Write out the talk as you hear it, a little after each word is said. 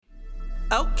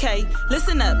Okay,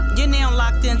 listen up. You're now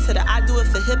locked into the I Do It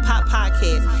for Hip Hop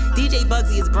podcast. DJ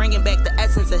Bugsy is bringing back the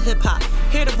essence of hip hop.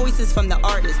 Hear the voices from the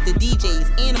artists, the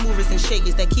DJs, and the movers and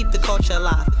shakers that keep the culture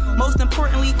alive. Most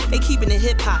importantly, they keeping it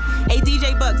hip hop. Hey,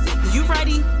 DJ Bugsy, you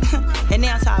ready? And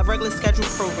now to our regular scheduled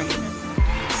program.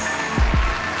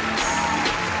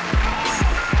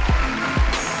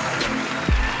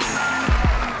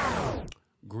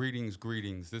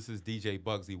 Greetings. This is DJ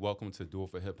Bugsy. Welcome to Do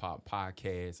It for Hip Hop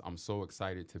podcast. I'm so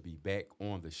excited to be back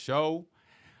on the show.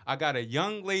 I got a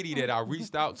young lady that I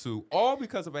reached out to, all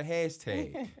because of a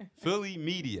hashtag, Philly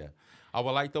Media. I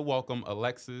would like to welcome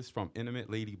Alexis from Intimate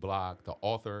Lady Blog, the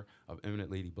author of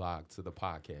Intimate Lady Blog, to the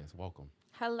podcast. Welcome.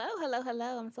 Hello.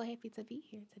 I'm so happy to be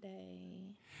here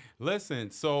today.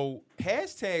 Listen, so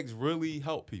hashtags really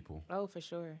help people. Oh, for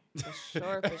sure. For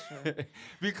sure.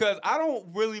 Because I don't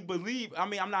really believe,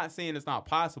 I'm not saying it's not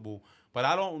possible, but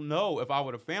I don't know if I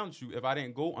would have found you if I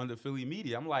didn't go under Philly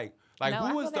Media. I'm like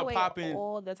who is the poppin'?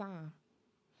 All the time.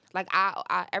 Like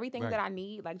I everything that I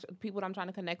need, like people that I'm trying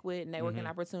to connect with, networking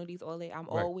opportunities, all that, I'm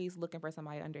always looking for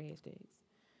somebody under hashtags.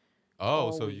 Oh,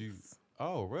 always. So you...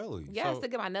 Oh, really? Yes, to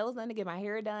get my nails done, to get my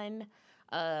hair done,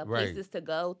 places to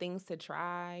go, things to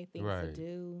try, things to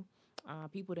do,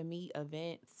 people to meet,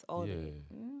 events, all that.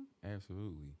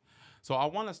 Absolutely. So I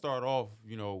want to start off,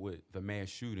 with the mass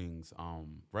shootings.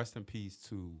 Rest in peace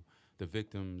to the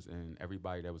victims and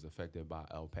everybody that was affected by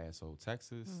El Paso,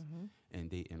 Texas, and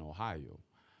Dayton, Ohio.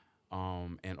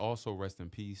 And also rest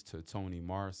in peace to Toni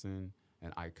Morrison,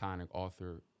 an iconic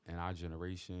author in our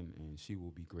generation, and she will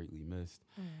be greatly missed.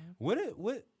 What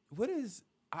is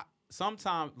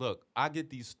sometimes, look, I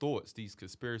get these thoughts, these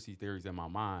conspiracy theories in my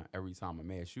mind every time a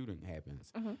mass shooting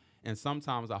happens. And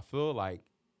sometimes I feel like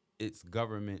it's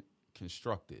government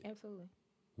constructed. Absolutely.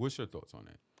 What's your thoughts on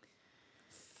that?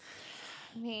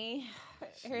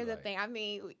 Here's the thing.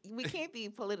 We can't be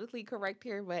politically correct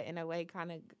here, but in a way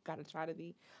kind of got to try to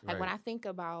be. Like when I think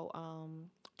about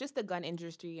just the gun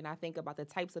industry and I think about the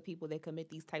types of people that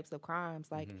commit these types of crimes,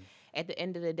 like at the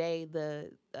end of the day,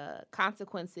 the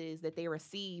consequences that they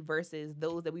receive versus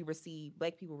those that we receive,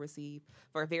 black people receive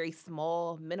for very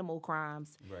small, minimal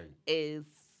crimes is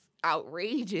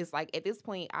outrageous. Like at this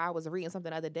point, I was reading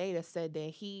something the other day that said that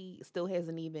he still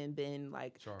hasn't even been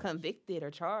convicted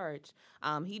or charged.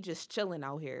 He just chilling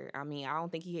out here. I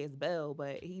don't think he has bail,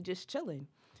 but he just chilling.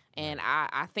 And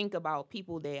I think about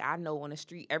people that I know on the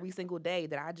street every single day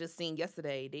that I just seen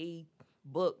yesterday. They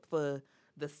booked for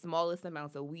the smallest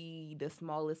amounts of weed, the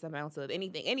smallest amounts of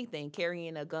anything,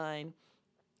 carrying a gun.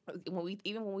 When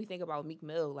we think about Meek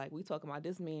Mill, like we talking about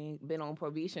this man been on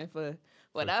probation for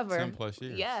whatever, 10 plus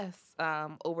years. Yes,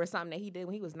 over something that he did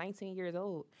when he was 19 years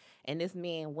old, and this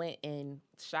man went and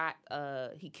shot.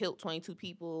 He killed 22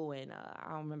 people, and I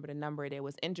don't remember the number that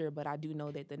was injured, but I do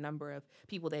know that the number of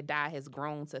people that died has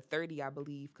grown to 30, I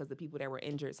believe, because the people that were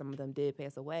injured, some of them did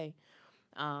pass away.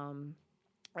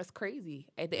 That's crazy.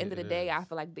 At the end of the day, I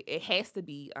feel like it has to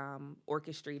be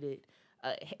orchestrated.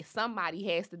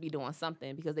 Somebody has to be doing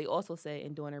something, because they also said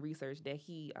in doing the research that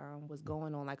he was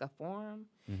going on like a forum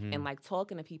and like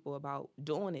talking to people about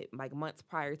doing it like months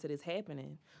prior to this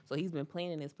happening. So he's been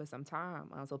planning this for some time.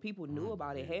 So people knew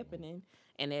about it happening,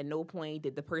 and at no point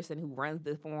did the person who runs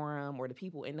the forum or the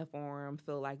people in the forum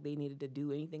feel like they needed to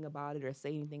do anything about it or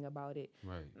say anything about it.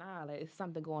 Nah, like it's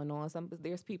something going on.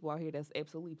 There's people out here that's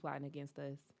absolutely plotting against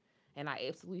us. And I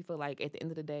absolutely feel like at the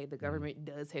end of the day, the government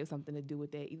does have something to do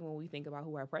with that. Even when we think about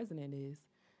who our president is,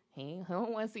 he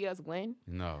don't want to see us win.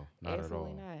 No, not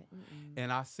absolutely at all. Not.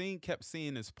 And I kept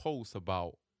seeing this post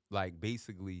about like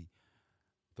basically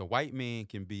the white man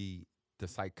can be the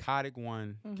psychotic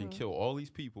one, can kill all these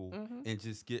people and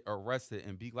just get arrested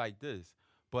and be like this.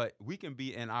 But we can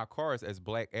be in our cars as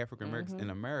black African Americans in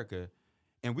America,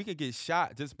 and we could get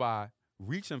shot just by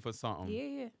reaching for something.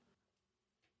 Yeah.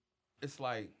 It's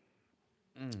like.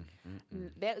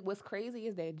 That what's crazy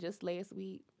is that just last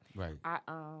week, I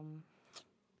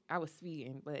was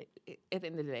speeding, but at the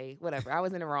end of the day, whatever. I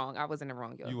was in the wrong,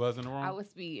 yo. You was in the wrong? I was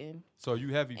speeding. So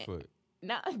you heavy foot.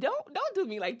 No, don't do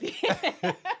me like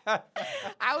that.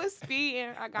 I was speeding.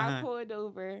 I got pulled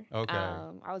over. Okay.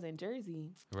 I was in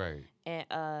Jersey. Right.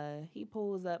 And he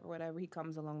pulls up or whatever. He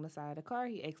comes along the side of the car.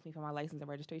 He asks me for my license and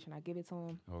registration. I give it to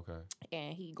him. Okay.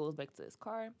 And he goes back to his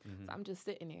car. So I'm just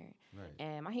sitting there. Right.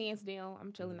 And my hand's down.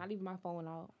 I'm chilling, not even my phone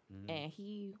out. And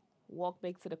he walked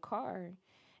back to the car.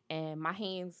 And my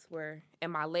hands were in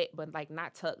my lap, but like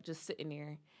not tucked, just sitting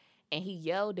there. And he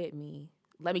yelled at me,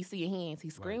 "Let me see your hands." He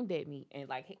screamed at me and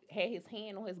like had his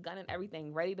hand on his gun and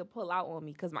everything, ready to pull out on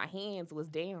me because my hands was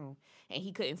down and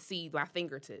he couldn't see my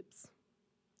fingertips.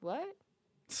 What?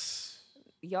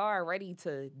 y'all are ready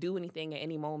to do anything at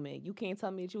any moment. You can't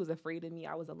tell me that you was afraid of me.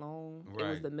 I was alone. It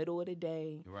was the middle of the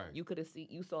day. Right.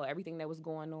 You saw everything that was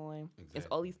going on. Exactly. There's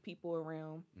all these people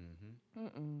around.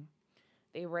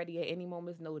 They ready at any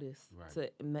moment's notice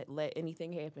to let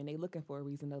anything happen. They looking for a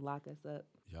reason to lock us up.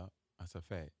 Yep, that's a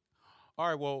fact. All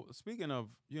right, well, speaking of,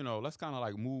 let's kind of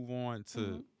like move on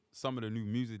to some of the new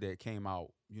music that came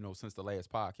out, since the last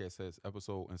podcast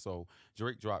episode. And so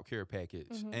Drake dropped Care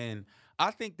Package. And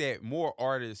I think that more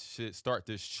artists should start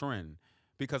this trend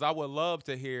because I would love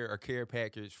to hear a Care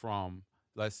Package from,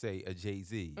 let's say, a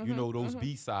Jay-Z. Those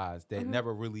B-sides that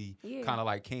never really kind of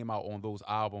like came out on those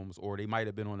albums, or they might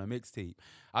have been on a mixtape.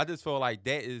 I just feel like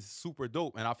that is super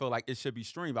dope, and I feel like it should be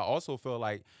streamed. I also feel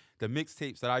like the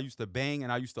mixtapes that I used to bang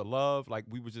and I used to love, like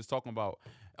we were just talking about.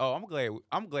 Oh,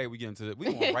 I'm glad we get into this. We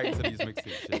going right into these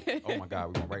mixtape shit. Oh my God,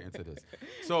 we going right into this.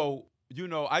 So,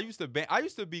 I used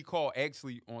to be called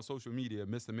actually on social media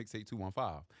Mr. Mixtape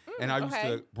 215. And I used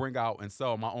to bring out and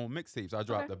sell my own mixtapes. I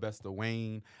dropped the Best of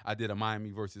Wayne. I did a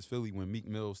Miami versus Philly when Meek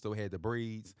Mill still had the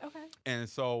braids. Okay. And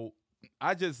so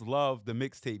I just love the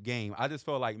mixtape game. I just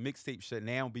feel like mixtape should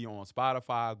now be on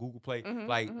Spotify, Google Play,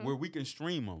 where we can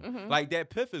stream them. Like that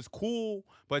Piff is cool,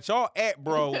 but y'all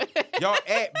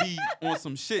be on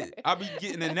some shit. I be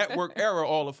getting a network error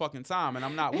all the fucking time, and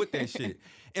I'm not with that shit.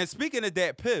 And speaking of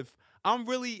that Piff, I'm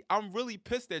really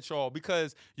pissed at y'all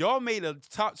because y'all made a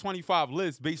top 25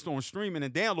 list based on streaming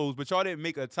and downloads, but y'all didn't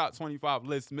make a top 25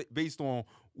 list based on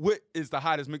what is the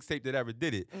hottest mixtape that ever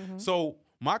did it. So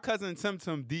my cousin Tim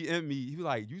DM'd me. He was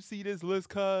like, "You see this list,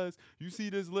 cuz? You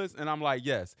see this list?" And I'm like,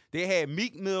 "Yes." They had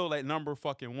Meek Mill at number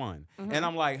fucking 1. And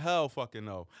I'm like, hell fucking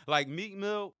no. Like Meek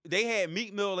Mill, they had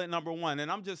Meek Mill at number 1.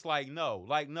 And I'm just like, no.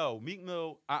 Like, no. Meek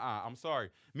Mill, I'm sorry.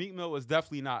 Meek Mill is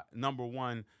definitely not number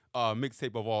 1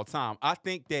 mixtape of all time. I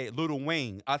think that Lil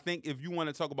Wayne, if you want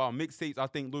to talk about mixtapes, I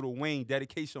think Lil Wayne,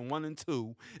 Dedication 1 and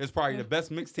 2 is probably the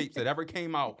best mixtapes that ever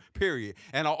came out, period.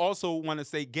 And I also want to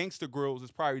say Gangsta Grills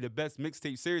is probably the best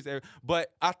mixtape series ever.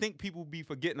 But I think people be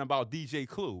forgetting about DJ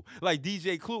Clue. Like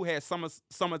DJ Clue had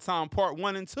Summertime Part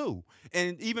 1 and 2.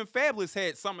 And even Fabulous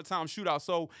had Summertime Shootout.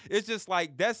 So it's just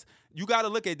like you got to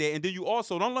look at that. And then you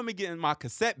also, don't let me get in my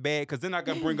cassette bag because then I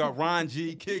can bring up Ron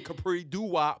G, Kid Capri,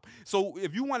 Doo-Wop. So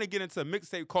if you want to get into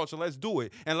mixtape culture, let's do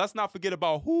it. And let's not forget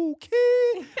about Who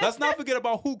Kid. Let's not forget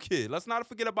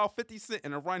about 50 Cent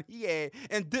and the run he had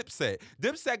and Dipset.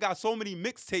 Dipset got so many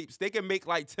mixtapes, they can make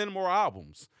like 10 more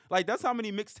albums. Like, that's how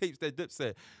many mixtapes that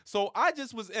Dipset. So I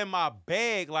just was in my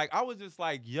bag. Like, I was just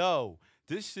like, yo,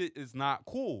 this shit is not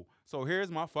cool. So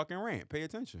here's my fucking rant. Pay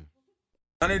attention.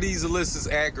 None of these lists is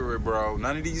accurate, bro.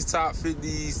 None of these top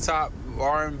 50s, top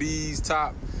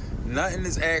R&Bs, nothing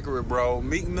is accurate, bro.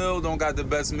 Meek Mill don't got the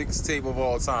best mixtape of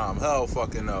all time. Hell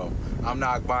fucking no. I'm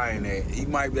not buying that. He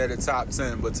might be at the top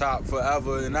 10, but top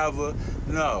forever and ever?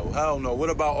 No. Hell no.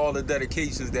 What about all the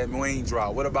dedications that Wayne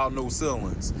dropped? What about No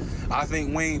Ceilings? I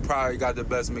think Wayne probably got the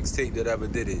best mixtape that ever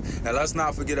did it. And let's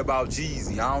not forget about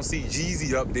Jeezy. I don't see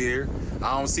Jeezy up there.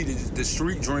 I don't see the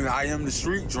Street Dream. I Am the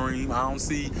Street Dream. I don't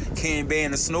see Can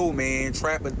Ban the Snowman,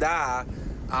 Trap or Die.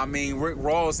 I mean, Rick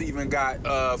Ross even got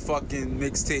fucking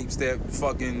mixtapes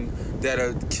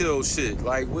that kill shit.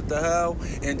 Like, what the hell?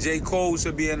 And J. Cole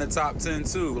should be in the top 10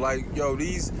 too. Like, yo,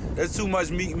 there's too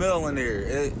much Meek Mill in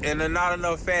there. And they're not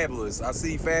enough Fabulous. I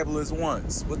see Fabulous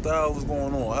once. What the hell is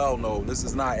going on? Hell no, this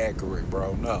is not accurate,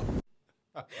 bro. No.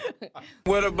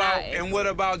 What about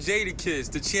Jadakiss?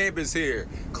 The champ is here.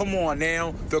 Come on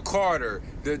now, the Carter,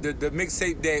 the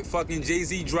mixtape that fucking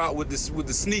Jay-Z dropped with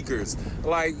the sneakers.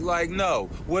 Like no.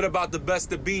 What about the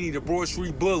Best of Beanie, the Broad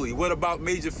Street Bully? What about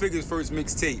Major Figures' first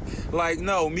mixtape? Like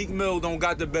no, Meek Mill don't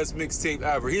got the best mixtape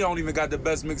ever. He don't even got the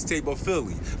best mixtape of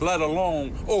Philly, let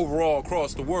alone overall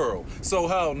across the world. So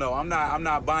hell no, I'm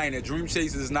not buying it. Dream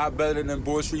Chasers is not better than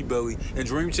Broad Street Bully, and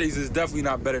Dream Chasers is definitely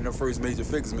not better than the first Major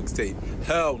Figures mixtape.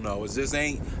 Hell no, it just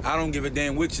ain't. I don't give a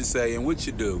damn what you say and what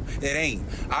you do. It ain't.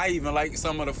 I even like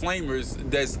some of the Flamers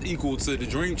that's equal to the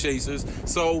Dream Chasers.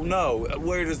 So no,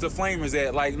 where does the Flamers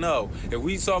at? Like no. If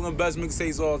we talking best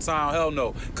mixtapes all the time, hell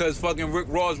no. Cause fucking Rick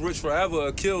Ross, Rich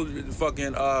Forever killed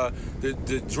fucking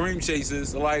the Dream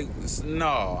Chasers. Like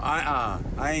no, I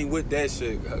ain't with that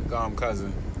shit,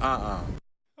 cousin.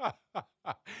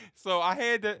 So I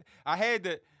had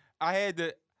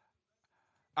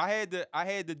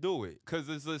to do it because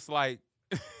it's just like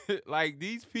like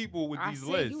these people with these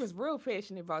lists. You was real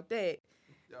passionate about that.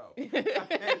 Yo, I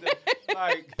had to,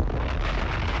 like,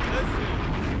 listen,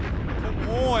 come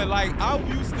on. Like I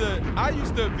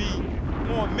used to be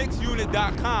on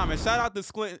mixunit.com, and shout out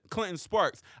to Clinton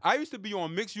Sparks. I used to be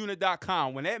on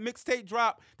mixunit.com. When that mixtape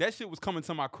dropped, that shit was coming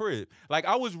to my crib. Like,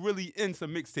 I was really into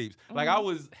mixtapes. Like, I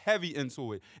was heavy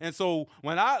into it. And so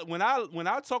when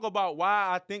I talk about why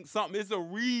I think something is a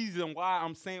reason why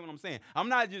I'm saying what I'm saying. I'm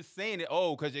not just saying it,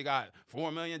 because you got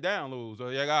 4 million downloads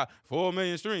or you got 4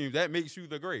 million streams. That makes you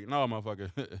the great. No,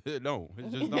 motherfucker. It don't.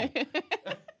 It just don't.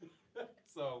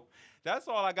 So that's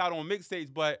all I got on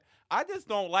mixtapes, but I just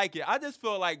don't like it. I just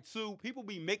feel like, too, people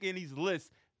be making these lists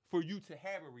for you to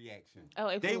have a reaction.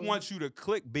 They want you to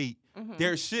clickbait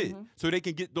their shit so they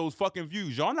can get those fucking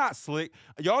views. Y'all not slick.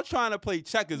 Y'all trying to play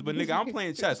checkers, but nigga, I'm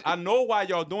playing chess. I know why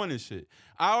y'all doing this shit.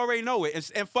 I already know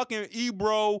it. And fucking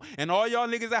Ebro and all y'all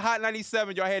niggas at Hot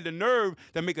 97, y'all had the nerve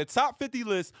to make a top 50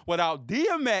 list without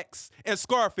DMX and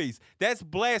Scarface. That's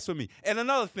blasphemy. And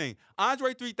another thing,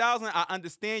 Andre 3000, I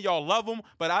understand y'all love him,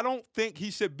 but I don't think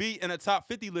he should be in a top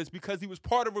 50 list because he was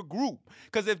part of a group.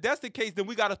 Because if that's the case, then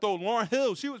we got to throw Lauryn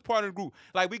Hill. She was part of the group.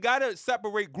 Like, we got to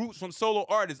separate groups from solo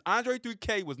artists. Andre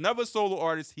 3K was never a solo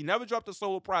artist. He never dropped a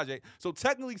solo project. So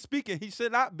technically speaking, he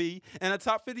should not be in a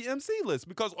top 50 MC list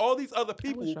because all these other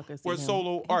people were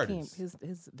solo artists.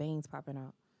 His veins popping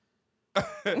out.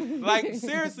 Like,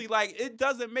 seriously, like, it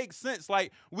doesn't make sense.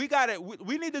 Like, we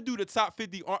need to do the top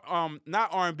 50 not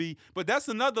R&B, but that's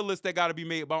another list that got to be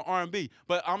made about R&B.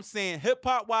 But I'm saying hip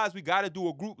hop wise, we got to do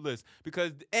a group list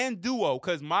and duo,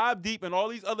 because Mobb Deep and all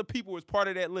these other people was part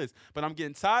of that list. But I'm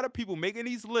getting tired of people making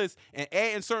these lists and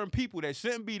adding certain people that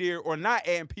shouldn't be there, or not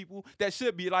adding people that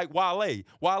should be, like Wale.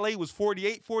 Wale was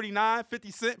 48, 49,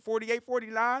 50 Cent 48,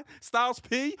 49, Styles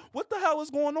P. What the hell is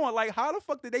going on? Like, how the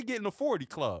fuck did they get in the 40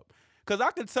 club? Because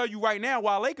I can tell you right now,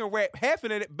 Wale can rap half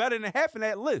of it better than half of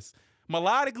that list.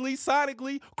 Melodically,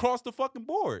 sonically, across the fucking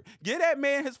board. Give that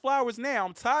man his flowers now.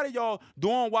 I'm tired of y'all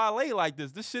doing Wale like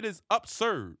this. This shit is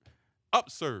absurd.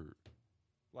 Absurd.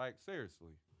 Like,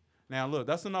 seriously. Now, look,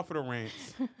 that's enough of the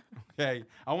rants. Okay?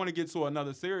 I want to get to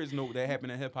another serious note that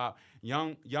happened in hip-hop.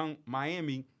 Young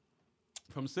Miami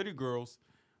from City Girls,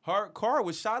 her car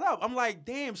was shot up. I'm like,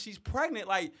 damn, she's pregnant.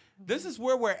 Like, this is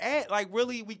where we're at. Like,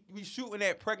 really, we shooting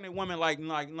at pregnant women. Like,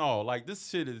 no. Like, this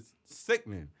shit is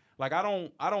sickening. Like, I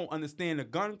don't understand the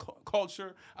gun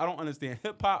culture. I don't understand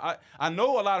hip hop. I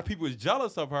know a lot of people is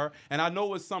jealous of her, and I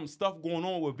know it's some stuff going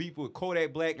on with people with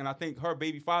Kodak Black, and I think her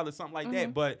baby father, something like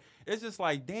that. But it's just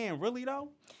like, damn, really though?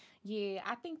 Yeah,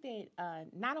 I think that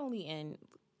not only in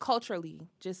culturally,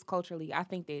 I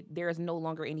think that there is no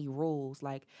longer any rules.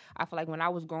 Like, I feel like when I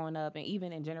was growing up, and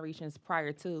even in generations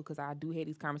prior to, because I do have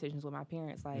these conversations with my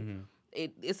parents, like,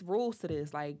 it's rules to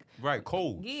this. Like, right,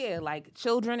 cold. Yeah, like,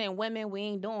 children and women, we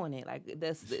ain't doing it. Like,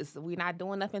 we not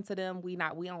doing nothing to them. We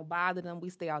don't bother them. We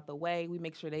stay out the way. We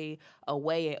make sure they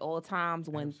away at all times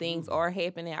when things are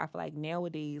happening. I feel like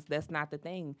nowadays that's not the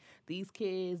thing. These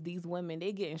kids, these women,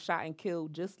 they getting shot and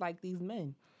killed just like these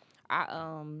men.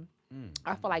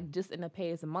 I feel like just in the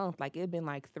past month, like, it's been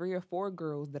like 3 or 4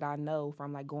 girls that I know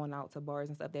from, like, going out to bars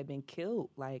and stuff that have been killed.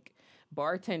 Like,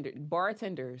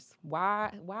 bartenders.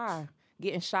 Why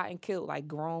getting shot and killed like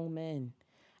grown men?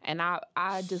 And I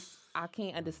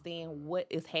can't understand what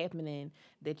is happening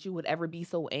that you would ever be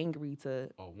so angry to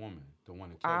a woman to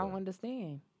want to kill her. I don't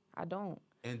understand. I don't.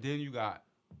 And then you got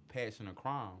passion of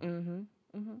crime.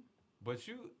 But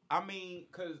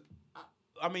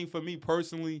for me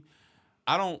personally,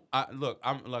 I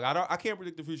can't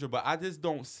predict the future, but I just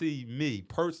don't see me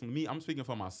personally. I'm speaking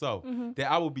for myself,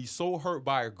 that I would be so hurt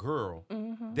by a girl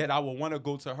that I would want to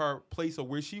go to her place of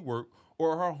where she worked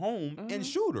or her home and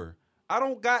shoot her. I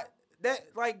don't got that.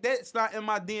 Like, that's not in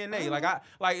my DNA.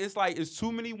 It's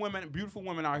too many women, beautiful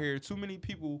women out here. Too many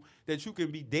people that you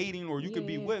can be dating or you can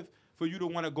be with for you to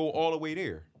want to go all the way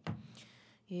there.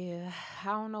 Yeah, I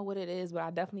don't know what it is, but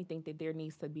I definitely think that there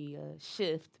needs to be a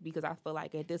shift, because I feel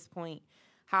like at this point,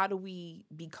 how do we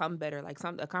become better? Like,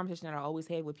 a conversation that I always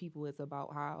have with people is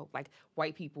about how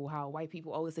white people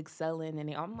always excelling,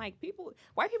 and I'm like,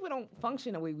 white people don't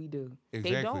function the way we do.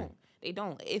 Exactly. They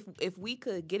don't. If we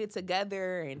could get it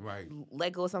together and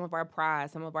let go of some of our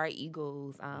pride, some of our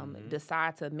egos,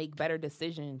 decide to make better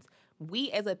decisions,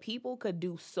 we as a people could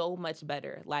do so much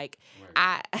better. Like,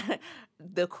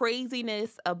 the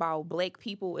craziness about Black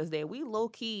people is that we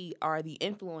low-key are the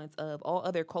influence of all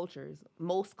other cultures,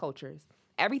 most cultures.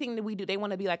 everything that we do, they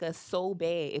want to be like us so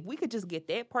bad. If we could just get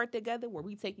that part together where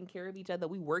we taking care of each other,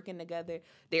 we working together,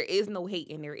 there is no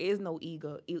hate and there is no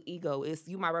ego. It's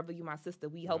you my brother, you my sister.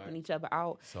 We helping each other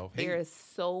out. Self-hate. There is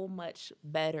so much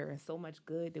better and so much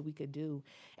good that we could do.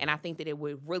 And I think that it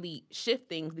would really shift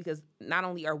things because not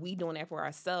only are we doing that for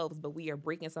ourselves, but we are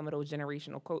breaking some of those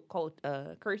generational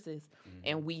curses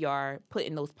and we are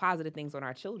putting those positive things on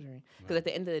our children. Because at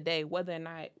the end of the day, whether or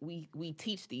not we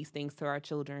teach these things to our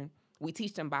children, we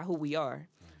teach them by who we are.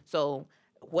 So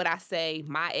what I say,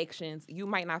 my actions, you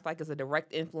might not feel like it's a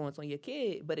direct influence on your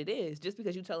kid, but it is. Just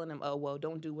because you're telling them, oh, well,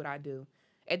 don't do what I do.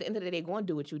 At the end of the day, they're going to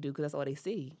do what you do because that's all they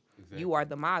see. Exactly. You are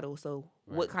the model. So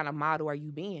what kind of model are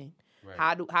you being?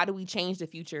 Right. How do we change the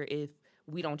future if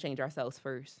we don't change ourselves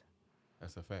first?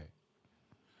 That's a fact.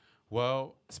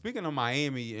 Well, speaking of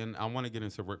Miami, and I want to get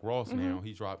into Rick Ross now.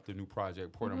 He dropped the new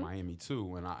project, Port of Miami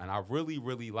 2, and I really,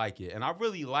 really like it. And I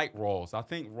really like Ross. I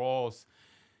think Ross,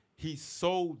 he's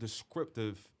so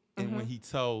descriptive in when he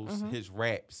tells his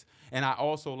raps. And I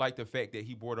also like the fact that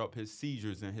he brought up his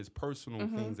seizures and his personal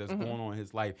things that's going on in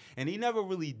his life. And he never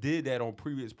really did that on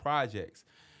previous projects.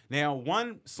 Now,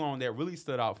 one song that really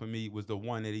stood out for me was the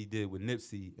one that he did with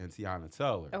Nipsey and Tiana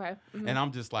Taylor. Okay. And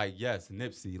I'm just like, yes,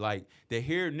 Nipsey. Like, to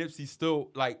hear Nipsey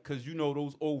still, like, because you know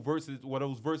those old verses,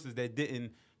 those verses that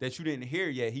you didn't hear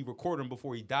yet, he recorded them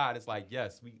before he died. It's like,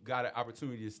 yes, we got an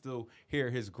opportunity to still hear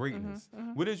his greatness.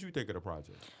 What did you think of the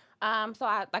project?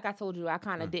 So like I told you, I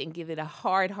kind of didn't give it a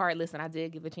hard listen. I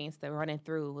did give a chance to run it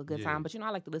through a good time. But, I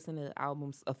like to listen to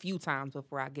albums a few times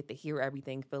before I get to hear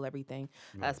everything, feel everything,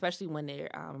 especially when they're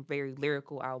very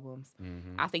lyrical albums.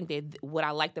 I think that what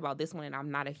I liked about this one, and I'm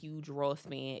not a huge Ross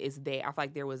fan, is that I feel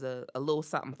like there was a little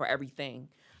something for everything.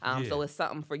 So it's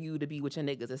something for you to be with your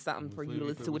niggas. It's something for you to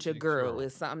listen to with your girl.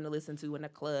 It's something to listen to in the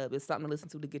club. It's something to listen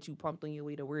to get you pumped on your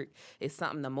way to work. It's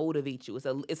something to motivate you. It's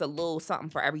a little something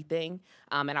for everything.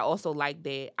 And I also like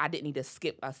that I didn't need to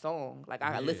skip a song. Like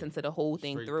I listened to the whole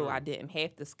thing through. I didn't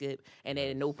have to skip. And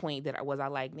at no point I was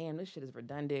like, damn, this shit is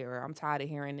redundant, or I'm tired of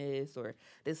hearing this, or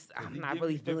this I'm not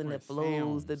really feeling the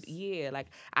flows. Like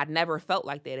I never felt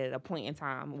like that at a point in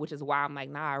time, which is why I'm like,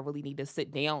 nah, I really need to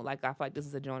sit down. Like I feel like this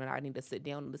is a joint that I need to sit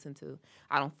down and listen to.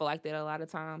 I don't feel like that a lot of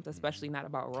times, especially not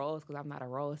about Ross, because I'm not a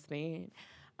Ross fan.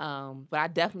 But I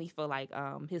definitely feel like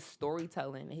his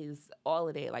storytelling, all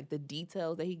of that, like the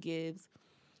details that he gives.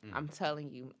 I'm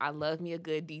telling you, I love me a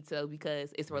good detail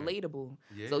because it's relatable.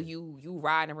 Yeah. So you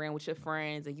riding around with your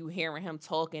friends and you hearing him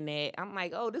talking that, I'm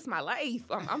like, oh, this is my life.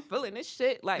 I'm feeling this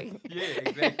shit. Like, yeah,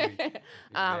 exactly.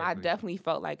 I definitely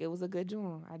felt like it was a good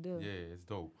joint. I do. Yeah, it's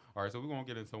dope. All right, so we're gonna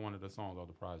get into one of the songs of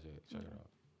the project. Check it out.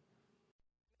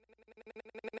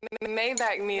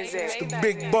 Maybach music. It's the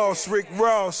big boss, Rick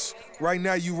Ross. Right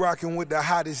now you rocking with the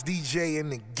hottest DJ in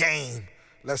the game.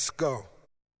 Let's go.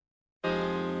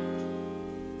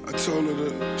 I told her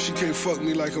that she can't fuck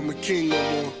me like I'm a king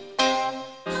no more.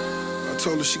 I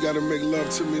told her she gotta make love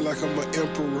to me like I'm an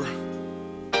emperor.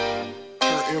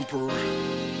 Her emperor.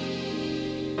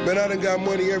 Man, I done got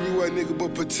money everywhere, nigga,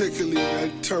 but particularly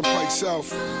that Turnpike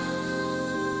South.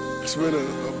 It's been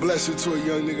a blessing to a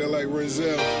young nigga like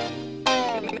Renzel.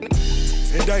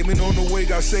 Indictment on the way,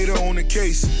 got Seda on the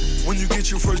case. When you get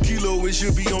your first kilo, it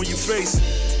should be on your face.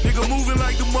 Nigga moving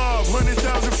like the mob,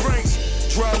 100,000 francs.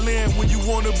 Dry land when you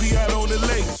wanna be out on the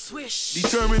lake. Swish.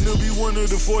 Determined to be one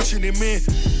of the fortunate men.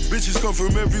 Bitches come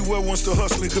from everywhere once the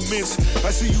hustling commence.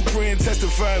 I see you praying,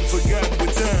 testifying, forgotten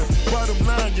with time. Bottom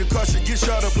line, your car should get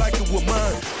shot up like it was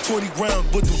mine. 20 rounds,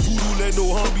 but the voodoo let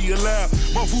no harm be allowed.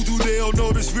 My voodoo, they don't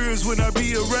know the spirits when I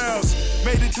be aroused.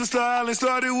 Made it to Star Island,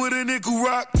 started with a nickel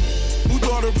rock. Who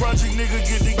thought a project nigga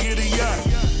get a yacht?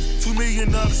 $2 million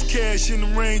cash in the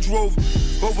Range Rover.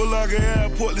 Overlogger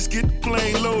Airport, let's get the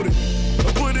plane loaded. I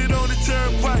put it on the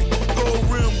turnpike. Gold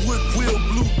rim, wood wheel,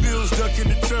 blue bills, ducking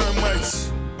the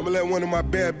termites. I'ma let one of my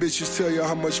bad bitches tell y'all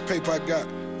how much paper I got.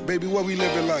 Baby, what we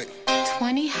living like?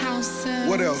 20 houses.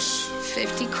 What else?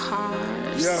 50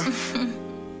 cars. Yeah.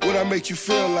 What I make you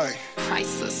feel like?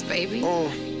 Priceless, baby.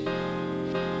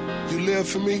 You live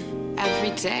for me?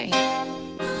 Every day.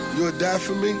 You'll die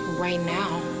for me? Right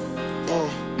now.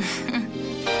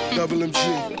 Double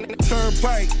MG.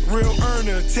 Turnpike, real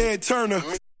earner, Ted Turner.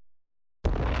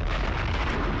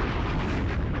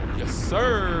 Yes,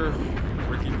 sir.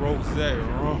 Ricky Rose.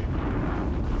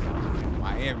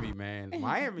 Miami, man.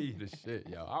 Miami the shit,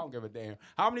 yo. I don't give a damn.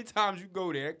 How many times you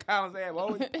go there? Collins Ave,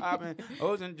 always popping.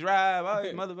 Ocean Drive,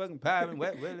 always motherfucking popping.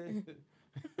 Wet Willie.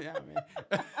 Yeah, I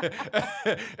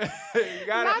mean.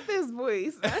 Not this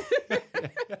voice.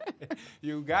 You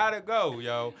You gotta go,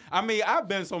 yo. I mean, I've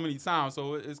been so many times,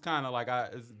 so it's kind of like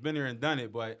it's been there and done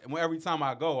it. But every time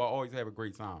I go, I always have a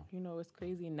great time. You know, it's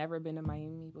crazy. Never been to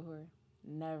Miami before.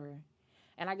 Never.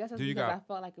 And I guess that's because I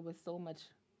felt like it was so much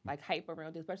like hype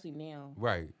around it, especially now.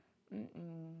 Right.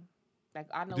 Like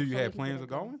I know. Do you have plans of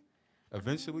going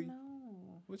eventually? No.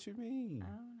 What you mean?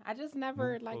 I just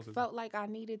never felt like I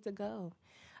needed to go.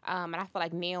 And I feel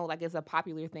like now, like it's a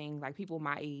popular thing. Like people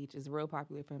my age is real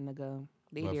popular for them to go.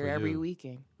 They there every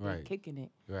weekend, right? Kicking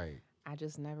it, right? I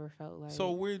just never felt like.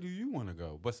 So where do you want to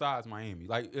go besides Miami?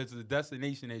 Like it's a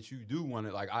destination that you do want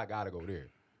to. Like I gotta go there.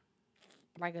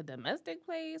 Like a domestic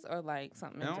place or like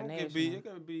something international? It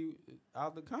could be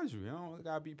out the country. It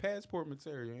gotta be passport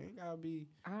material. It gotta be.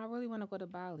 I really want to go to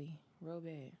Bali, real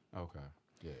bad. Okay.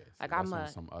 Yeah. So like I'm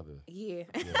some other. Yeah.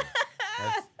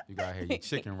 You gotta have your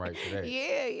chicken right for that.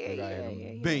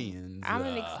 Yeah. Billions. I'm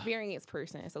an experienced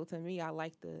person, so to me, I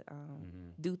like to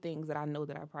do things that I know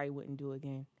that I probably wouldn't do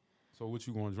again. So what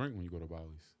you gonna drink when you go to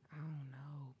Bali's? I don't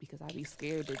know because I'd be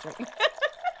scared to drink.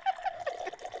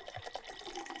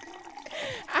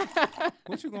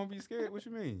 What you gonna be scared? What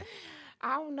you mean?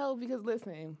 I don't know because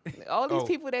listen, all these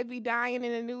people that be dying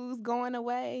in the news going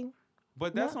away.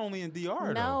 But that's only in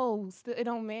DR. No, it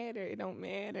don't matter. It don't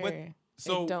matter. But,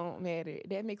 it don't matter.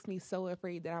 That makes me so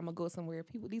afraid that I'm gonna go somewhere.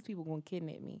 These people gonna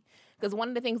kidnap me. Because one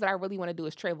of the things that I really want to do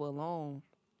is travel alone.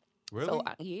 Really? So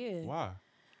yeah. Why?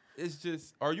 It's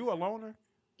just. Are you a loner?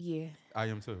 Yeah. I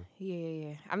am too.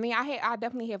 Yeah. I mean, I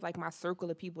definitely have like my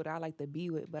circle of people that I like to be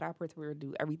with, but I prefer to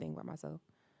do everything by myself.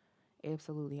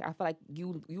 Absolutely. I feel like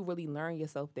you really learn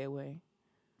yourself that way.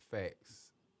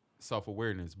 Facts.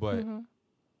 Self-awareness. But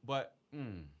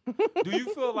do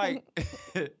you feel like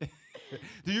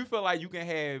you can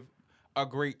have a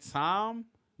great time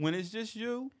when it's just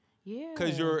you? Yeah.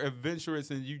 Because you're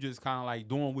adventurous and you just kind of like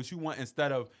doing what you want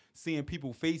instead of seeing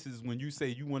people's faces when you say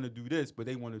you want to do this, but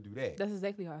they want to do that. That's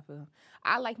exactly how I feel.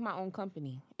 I like my own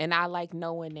company. And I like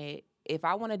knowing that if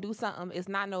I want to do something, it's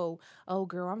not oh,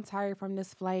 girl, I'm tired from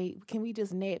this flight. Can we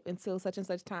just nap until such and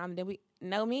such time? Then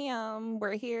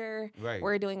we're here. Right.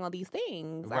 We're doing all these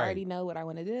things. Right. I already know what I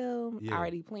want to do. Yeah. I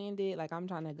already planned it. Like, I'm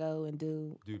trying to go and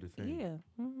do the thing. Yeah.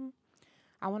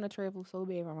 I want to travel so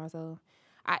bad by myself.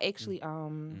 I actually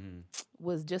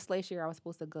was just last year. I was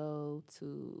supposed to go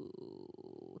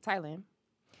to Thailand.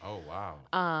 Oh wow!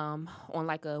 On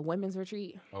like a women's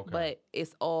retreat, but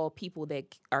it's all people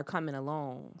that are coming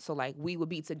along. So like we would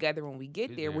be together when we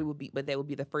get there. We would be, but that would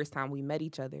be the first time we met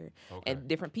each other. And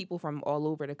different people from all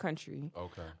over the country.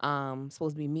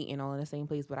 Supposed to be meeting all in the same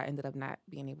place, but I ended up not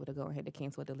being able to go and had to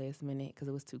cancel at the last minute because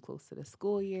it was too close to the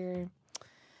school year.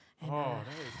 And that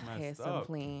is messed had some up.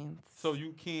 plans. So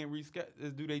you can't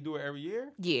reschedule. Do they do it every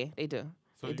year? Yeah, they do.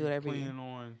 So they do it every year.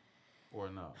 on. Or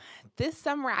no? This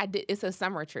summer I did. It's a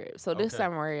summer trip, so this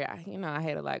summer, I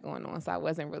had a lot going on, so I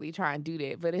wasn't really trying to do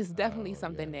that. But it's definitely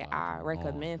something that I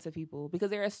recommend to people because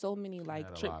there are so many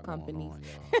like trip companies.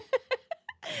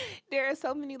 There are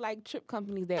so many like trip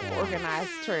companies that organize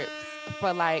trips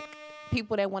for like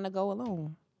people that want to go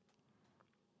alone.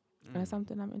 That's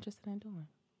something I'm interested in doing.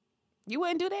 You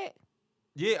wouldn't do that?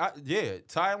 Yeah,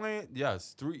 Thailand,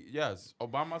 yes. Oh,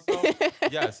 by myself,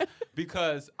 yes.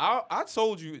 Because I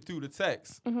told you through the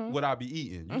text what I be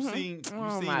eating. You seen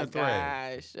the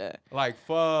thread. Gosh. Like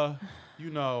pho,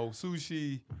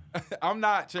 sushi. I'm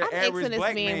not your average asking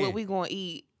black this man man. what we gonna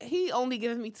eat. He only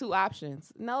gives me 2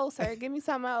 options. No, sir, give me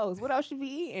something else. What else you be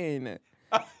eating?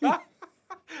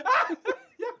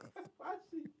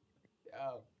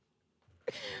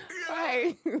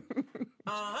 Right.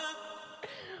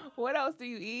 What else do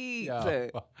you eat?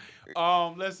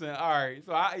 Listen, all right.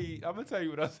 So I eat. I'm gonna tell you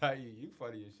what else I eat. You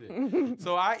funny as shit.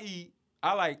 So I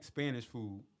like Spanish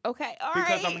food. Okay, all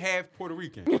because right. I'm half Puerto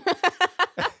Rican.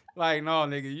 Like, no,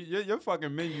 nigga, your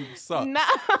fucking menu sucks. No.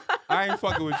 I ain't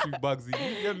fucking with you,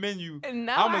 Bugsy. Your menu,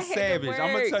 no, I'm a savage.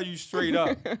 I'm going to tell you straight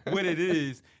up what it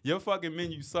is. Your fucking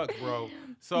menu sucks, bro.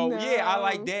 So, yeah, I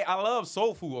like that. I love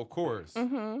soul food, of course.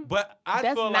 But I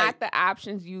That's feel not like the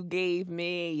options you gave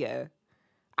me.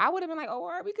 I would have been like, all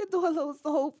right, we could do a little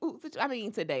soul food. I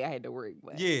mean, today I had to work.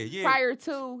 But yeah. Prior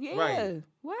to, Right.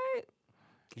 What?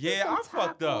 Yeah, I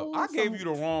fucked up. I gave you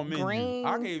the wrong menu. Greens,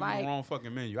 I gave you the wrong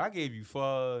fucking menu. I gave you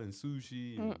pho and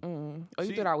sushi. Oh,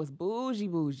 you thought I was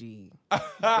bougie.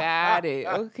 Got it.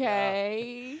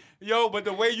 Okay. Yo, but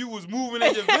the way you was moving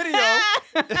in your video,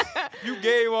 you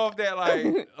gave off that like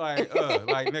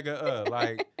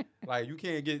you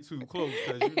can't get too close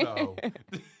because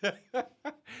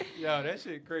Yo, that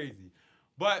shit crazy.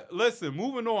 But listen,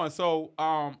 moving on. So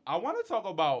I want to talk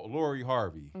about Lori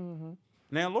Harvey.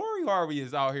 Now, Lori Harvey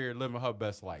is out here living her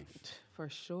best life. For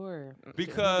sure.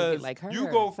 Because Like her. you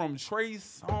go from Trey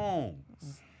Songz.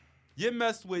 You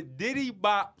messed with Diddy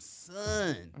Bop's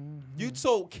son. You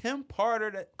told Kim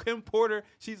Porter,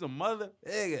 she's a mother.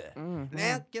 Nigga.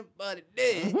 Now Kim Porter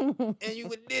dead, and you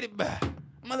with Diddy Bop.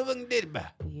 Motherfucking Diddy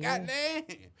Bop. Yeah. Goddamn.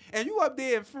 And you up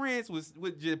there in France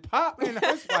with your pop and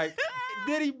her wife.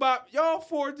 Diddy Bop, y'all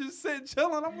four just sitting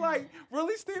chilling. I'm like,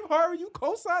 really, Steve Harvey, you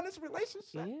co-sign this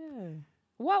relationship? Yeah.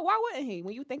 Why wouldn't he?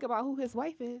 When you think about who his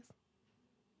wife is,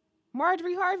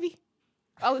 Marjorie Harvey.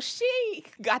 Oh, she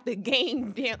got the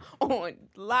game down on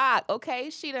lock.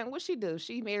 Okay, what she do?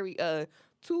 She married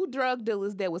 2 drug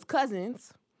dealers that was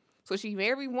cousins. So she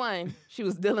married one. She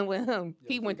was dealing with him.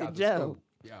 He went to jail.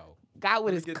 Got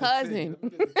with his cousin.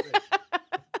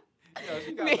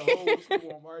 She got the whole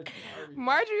school on Marjorie Harvey.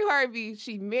 Marjorie Harvey,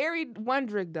 she married one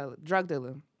drug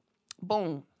dealer.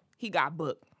 Boom. He got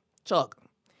booked. Chalk him.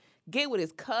 Get with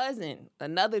his cousin,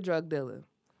 another drug dealer.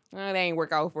 That ain't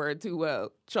work out for her too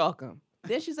well. Chalk him.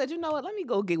 Then she said, you know what? Let me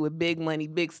go get with Big Money,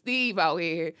 Big Steve out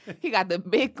here. He got the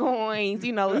Bitcoins.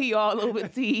 He all over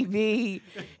TV.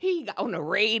 He got on the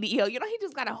radio. He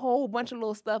just got a whole bunch of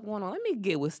little stuff going on. Let me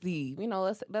get with Steve.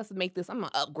 Let's make this. I'm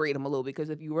going to upgrade him a little because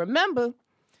if you remember,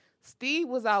 Steve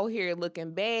was out here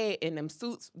looking bad in them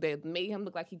suits that made him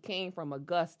look like he came from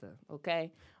Augusta,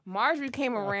 okay? Marjorie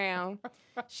came around.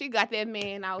 She got that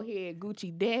man out here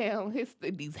Gucci down,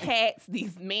 these hats,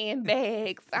 these man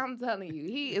bags. I'm telling you,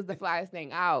 he is the flyest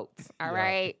thing out, all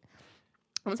right?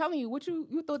 I'm telling you, what you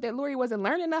thought that Lori wasn't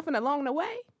learning nothing along the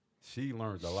way? She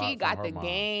learned a lot She from got her the mom.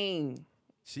 game.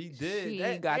 She did. She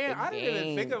That, got damn, the I didn't even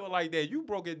game. think of it like that. You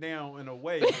broke it down in a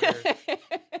way where,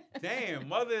 damn,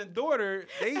 mother and daughter,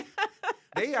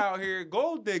 they out here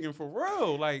gold digging for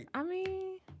real. Like, I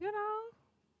mean,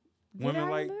 women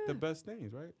how like you the live. best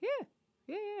things, right? Yeah.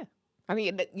 I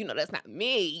mean, that's not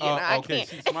me. Oh, I okay. can't.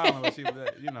 She's smiling, but she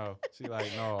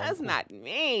like, no. I'm That's cool. not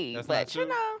me. That's but not true?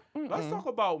 mm-mm. Let's talk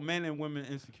about men and women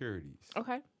insecurities.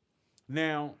 Okay.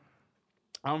 Now,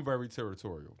 I'm very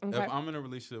territorial. Okay. If I'm in a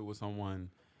relationship with someone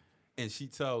and she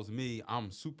tells me I'm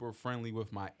super friendly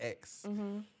with my ex,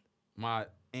 my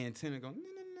antenna go,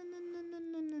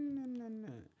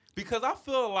 because I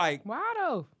feel like, Why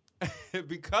though?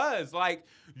 because like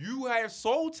you have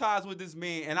soul ties with this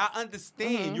man and I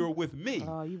understand you're with me.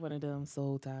 Oh, you one of them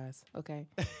soul ties. Okay.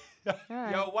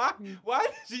 Yo, why did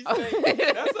she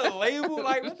say that's a label?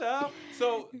 Like, what the hell?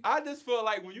 So I just feel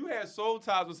like when you have soul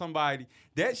ties with somebody,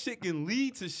 that shit can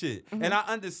lead to shit. And I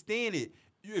understand it.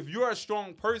 If you're a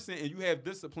strong person and you have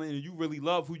discipline and you really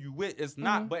love who you with, it's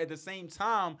not. But at the same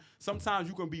time, sometimes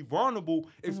you can be vulnerable,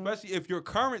 especially if your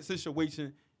current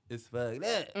situation is fucked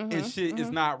up and shit is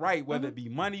not right, whether it be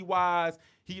money-wise.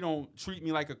 He don't treat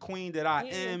me like a queen that I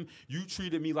am. You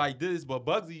treated me like this, but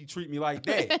Bugsy treat me like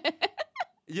that.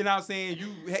 You know what I'm saying?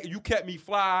 You kept me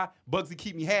fly. Bugsy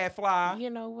keep me half fly. You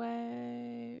know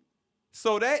what?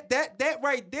 So that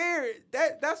right there,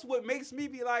 that's what makes me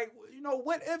be like,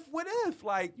 what if?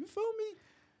 Like, you feel me?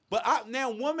 But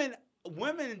now women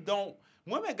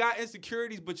got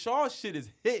insecurities, but y'all shit is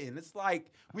hitting. It's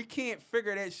like we can't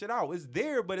figure that shit out. It's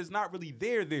there, but it's not really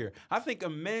there. I think a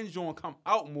men's joint come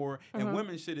out more and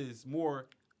women's shit is more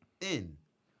in.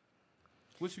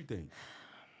 What you think?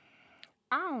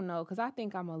 I don't know, cause I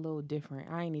think I'm a little different.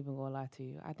 I ain't even gonna lie to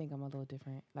you. I think I'm a little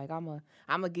different. Like I'm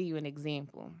gonna give you an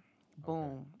example.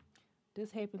 Boom.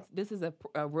 This happens. This is a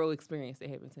real experience that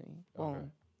happened to me. Boom. Okay.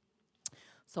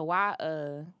 So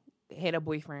I had a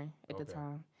boyfriend at the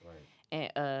time, Right.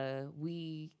 and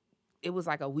it was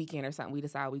like a weekend or something. We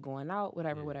decided we going out,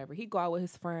 whatever. He go out with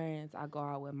his friends. I go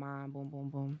out with mine. Boom, boom,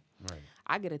 boom. Right.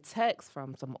 I get a text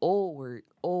from some old work.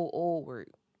 Oh,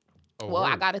 Well,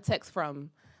 I word. got a text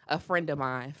from a friend of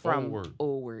mine from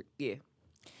old work. Yeah.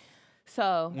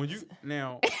 So When you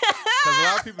now, because a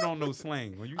lot of people don't know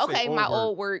slang. When you say my old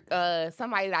old work,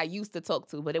 somebody that I used to talk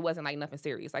to, but it wasn't like nothing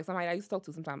serious. Like somebody I used to talk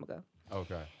to some time ago.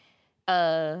 Okay.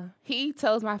 He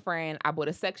tells my friend I bought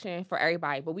a section for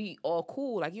everybody, but we all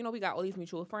cool. Like, we got all these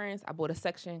mutual friends. I bought a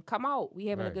section. Come out. We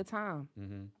having a good time.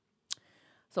 Mm-hmm.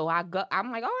 So I'm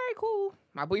like, all right, cool.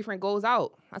 My boyfriend goes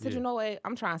out. I said, Yeah. you know what?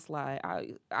 I'm trying to slide.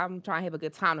 I'm trying to have a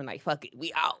good time tonight. Fuck it.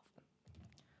 We out.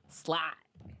 Slide.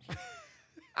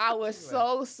 I was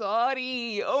so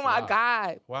sorry. Oh, my Slide.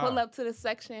 God. Wow. Pull up to the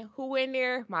section. Who in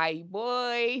there? My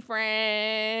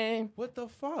boyfriend. What the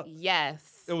fuck?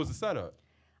 Yes. It was a setup.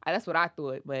 That's what I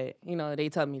thought. But, they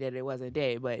told me that it wasn't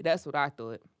that. But that's what I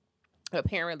thought.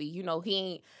 Apparently, he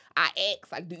ain't. I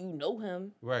asked, like, do you know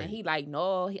him? Right. And he like,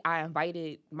 no. I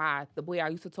invited the boy I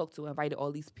used to talk to, invited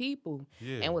all these people.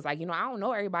 Yeah. And was like, I don't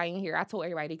know everybody in here. I told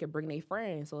everybody they could bring their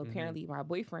friends. So apparently my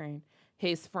boyfriend,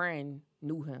 his friend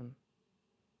knew him.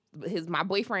 my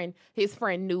boyfriend, his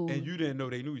friend knew. And you didn't know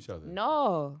they knew each other?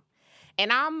 No.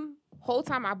 And I'm whole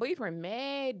time my boyfriend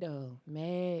mad though.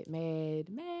 Mad.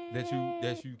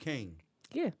 That you came.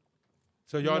 Yeah.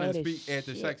 So y'all Mad didn't as speak at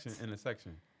the shit. section in the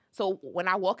section. So when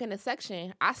I walk in the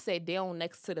section, I sat down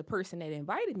next to the person that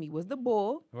invited me, was the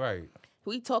bull. Right.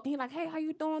 We talking, he like, hey, how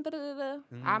you doing? Da, da, da, da.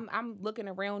 I'm looking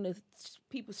around to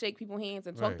people, shake people's hands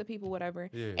and talk Right. to people, whatever.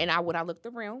 Yeah. And when I looked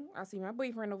around, I see my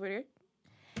boyfriend over there.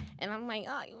 And I'm like,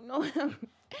 oh, you know him?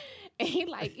 And he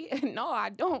like, yeah, no, I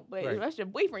don't. But Right. if that's your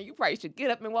boyfriend, you probably should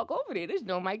get up and walk over there. This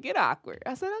joint might get awkward.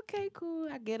 I said, okay, cool.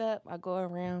 I get up, I go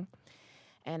around.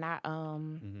 And I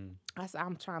said,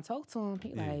 I'm trying to talk to him. He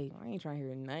Yeah. like, I ain't trying to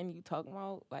hear nothing you talking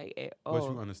about, like at all.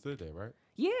 But you understood that, right?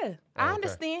 Yeah, Oh, I okay.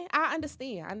 understand. I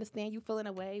understand you feeling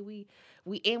away. We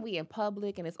in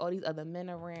public, and it's all these other men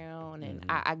around, and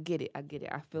I get it. I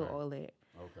feel Right. all that.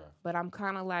 Okay. But I'm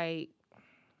kind of like,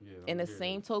 Yeah. in the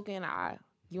same token,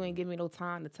 you ain't give me no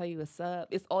time to tell you what's up.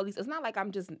 It's all these. It's not like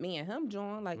I'm just me and him,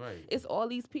 John. Like Right. it's all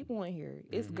these people in here.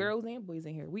 It's girls and boys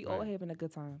in here. We all Right. having a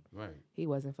good time. Right. He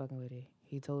wasn't fucking with it.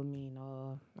 He told me,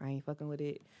 no, I ain't fucking with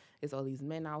it. It's all these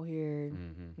men out here.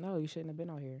 No, you shouldn't have been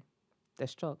out here.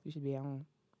 That's Chuck. You should be at home.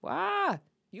 Why?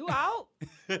 You out?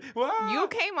 What? You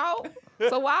came out.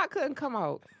 So why I couldn't come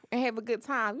out and have a good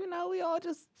time? You know, we all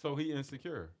just So he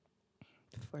insecure.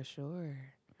 for sure.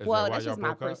 Is Well, that why that's y'all just my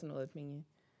broke up? personal opinion.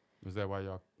 Is that why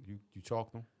y'all you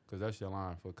chalked him? Because that's your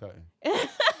line for cutting. No,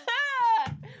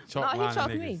 Chalk he line of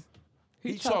chalked niggas. me.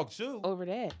 He chalked you. Over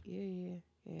that. Yeah.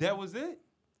 That was it.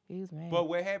 He was mad. But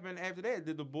what happened after that?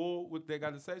 Did the bull with that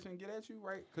got the section get at you,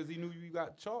 right? Because he knew you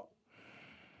got chalked.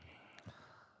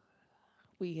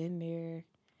 We in there.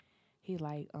 He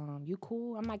like, you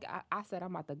cool? I'm like, I said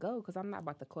I'm about to go because I'm not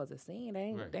about to cause a scene.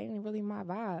 That ain't really my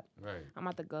vibe. Right. I'm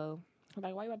about to go. I'm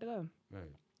like, why you about to go? Right.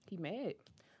 He mad.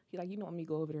 He like, you want me to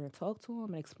go over there and talk to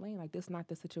him and explain like this not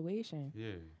the situation.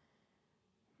 Yeah.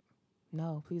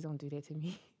 No, please don't do that to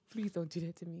me. Please don't do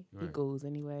that to me. He Right. goes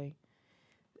anyway.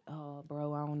 Oh,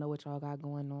 bro, I don't know what y'all got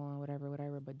going on, whatever,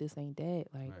 but this ain't that.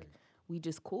 Like, Right. we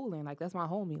just cooling. Like, that's my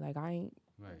homie. Like, I ain't,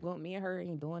 Right. well, me and her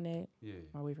ain't doing that. Yeah.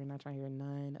 My boyfriend not trying to hear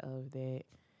none of that.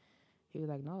 He was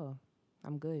like, no,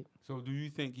 I'm good. So do you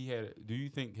think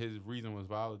his reason was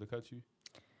valid to cut you?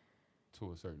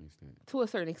 To a certain extent. To a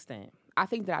certain extent. I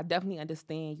think that I definitely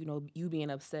understand, you know, you being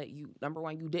upset. You, number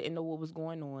one, you didn't know what was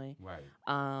going on. Right.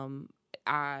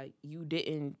 You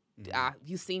didn't,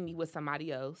 you seen me with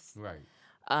somebody else. Right.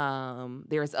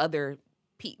 There's other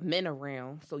men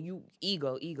around, so you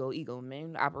ego.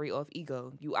 Men operate off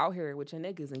ego. You out here with your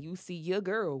niggas, and you see your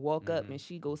girl walk up, and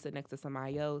she go sit next to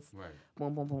somebody else. Right.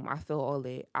 Boom, boom, boom. I feel all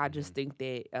that. I just think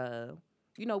that,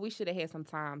 you know, we should have had some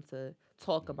time to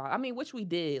talk about. I mean, which we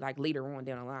did like later on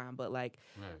down the line, but like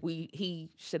he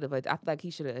should have. I feel like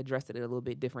he should have addressed it a little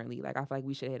bit differently. Like I feel like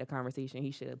we should have had a conversation.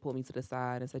 He should have pulled me to the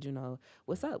side and said, you know,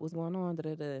 what's up? What's going on?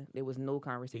 Da-da-da. There was no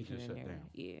conversation in shut there. down.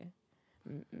 Yeah.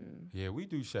 Yeah, we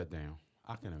do shut down.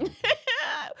 I can admit.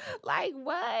 Like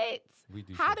what? We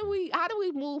do. How shut do down.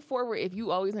 we move forward if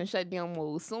you always in shutdown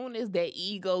mode? Soon as that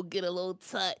ego get a little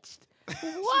touched,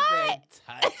 what?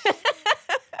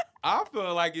 I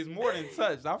feel like it's more than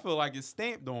touched. I feel like it's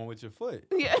stamped on with your foot.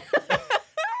 Yeah.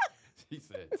 She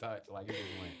said touch, like it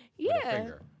just went with a Yeah.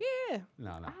 finger. Yeah.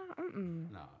 No.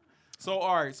 Mm-mm. Nah. So,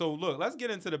 all right. So, look, let's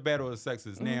get into the battle of the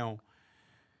sexes. Now,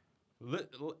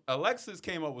 Alexis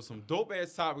came up with some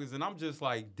dope-ass topics, and I'm just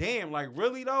like, damn, like,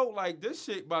 really, though? Like, this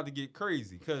shit about to get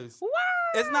crazy, because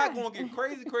it's not going to get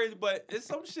crazy, but it's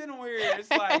some shit on here.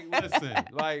 It's like, listen,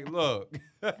 like, look.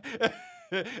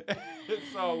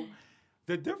 So,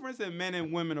 the difference in men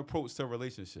and women approach to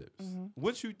relationships,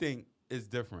 what you think is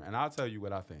different? And I'll tell you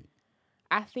what I think.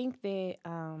 I think that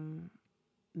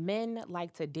men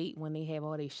like to date when they have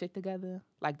all their shit together.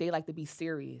 Like, they like to be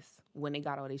serious when they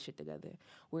got all their shit together.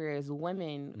 Whereas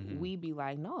women, we be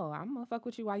like, no, I'm going to fuck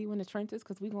with you while you in the trenches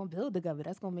because we going to build together.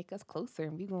 That's going to make us closer,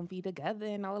 and we going to be together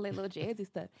and all that little jazzy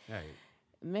stuff. Right.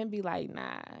 Men be like,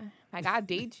 nah. Like, I'll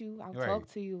date you. I'll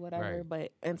talk to you, whatever. Right.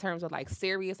 But in terms of, like,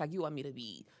 serious, like, you want me to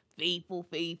be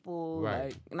faithful, Right.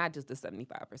 like, not just the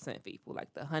 75% faithful,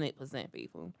 like the 100%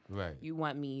 faithful. Right. You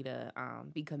want me to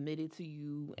be committed to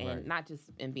you, and Right. not just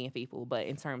in being faithful, but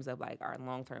in terms of, like, our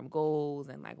long-term goals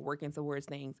and, like, working towards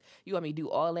things. You want me to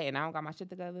do all that and I don't got my shit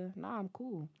together? Nah, I'm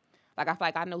cool. Like, I feel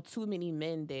like I know too many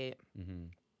men that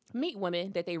meet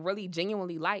women that they really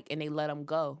genuinely like, and they let them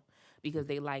go. Because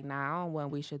they like, nah, I don't want to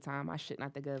waste your time. My shit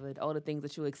not together. All the things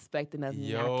that you expecting of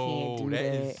me, I can't do that.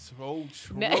 That is so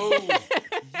true. Yo,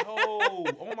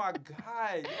 oh my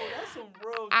God. Yo, that's some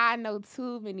real. I know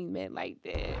too many men like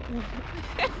that.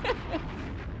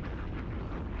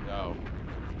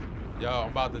 Yo, I'm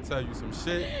about to tell you some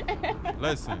shit.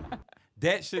 Listen,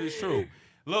 that shit is true.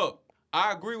 Look,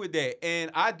 I agree with that,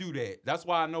 and I do that. That's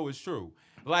why I know it's true.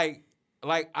 Like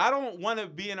I don't want to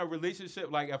be in a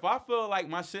relationship. Like, if I feel like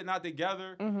my shit not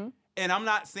together, and I'm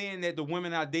not saying that the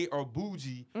women I date are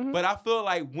bougie, but I feel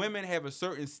like women have a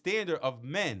certain standard of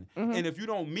men, and if you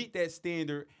don't meet that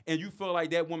standard, and you feel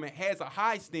like that woman has a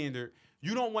high standard,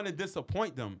 you don't want to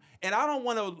disappoint them. And I don't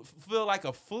want to feel like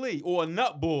a flea or a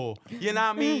nut bull. You know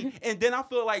what I mean? And then I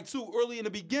feel like, too, early in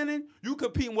the beginning, you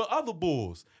competing with other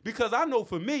bulls. Because I know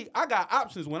for me, I got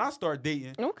options when I start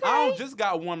dating. Okay. I don't just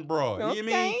got one broad. You know what I mean?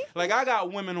 Okay. Like, I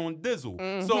got women on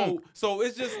Dizzle. So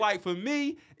it's just like, for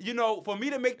me, you know, for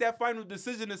me to make that final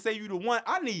decision to say you the one,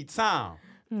 I need time.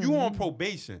 You on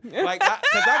probation. Like,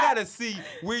 because I got to see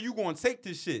where you going to take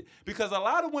this shit. Because a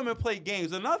lot of women play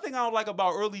games. Another thing I don't like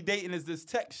about early dating is this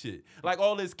tech shit. Like,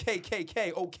 all this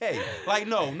KKK, okay. Like,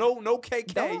 no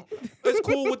KK. It's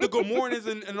cool with the good mornings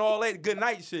and all that good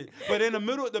night shit. But in the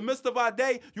midst of our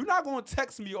day, you're not going to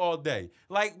text me all day.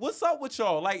 Like, what's up with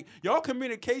y'all? Like, y'all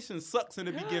communication sucks in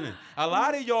the beginning. A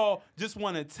lot of y'all just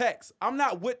want to text. I'm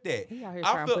not with that. He out here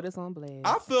trying to put us on blast.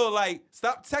 I feel like,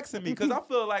 stop texting me, because I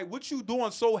feel like what you doing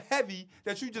so heavy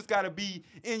that you just got to be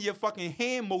in your fucking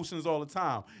hand motions all the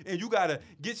time. And you got to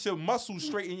get your muscles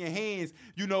straight in your hands,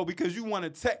 you know, because you want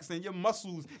to text and your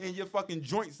muscles and your fucking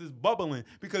joints is bubbling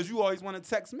because you always want to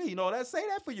text me. You know, say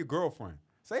that for your girlfriend.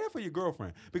 Say that for your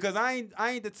girlfriend. Because I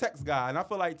ain't the text guy. And I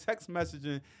feel like text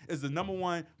messaging is the number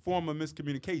one form of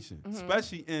miscommunication,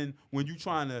 especially when you're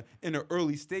trying to, in the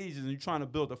early stages, and you're trying to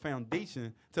build a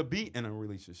foundation to be in a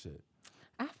relationship.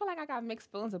 I feel like I got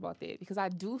mixed feelings about that because I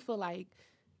do feel like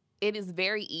it is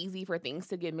very easy for things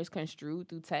to get misconstrued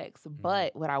through text.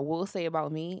 But what I will say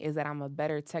about me is that I'm a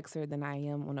better texter than I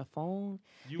am on the phone.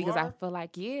 Because I feel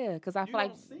like, because I feel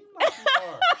like... You don't seem like you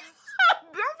are.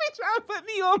 Don't be trying to put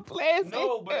me on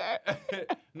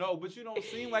plastic. No, but you don't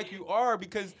seem like you are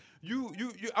because you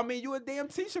I mean, you a damn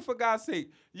teacher, for God's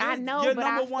sake. I know, your but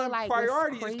number I feel one like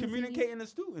priority what's is crazy, communicating to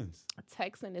students.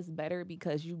 Texting is better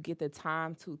because you get the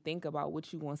time to think about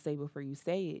what you want to say before you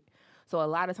say it. So a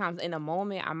lot of times in a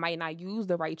moment, I might not use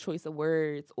the right choice of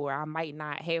words, or I might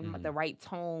not have the right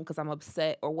tone because I'm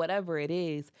upset or whatever it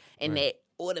is, and that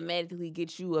automatically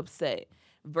gets you upset.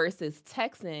 Versus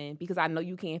texting, because I know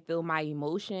you can't feel my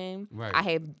emotion. Right. I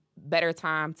have better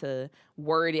time to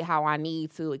word it how I need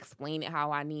to, explain it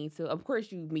how I need to. Of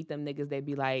course, you meet them niggas that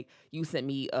be like, you sent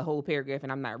me a whole paragraph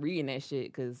and I'm not reading that shit,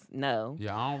 because no.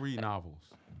 Yeah, I don't read novels.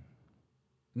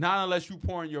 Not unless you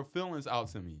pouring your feelings out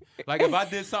to me. Like, if I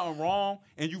did something wrong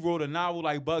and you wrote a novel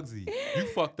like Bugsy, you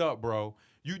fucked up, bro.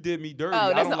 You did me dirty.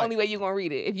 Oh, that's the only way you're going to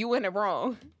read it. If you went it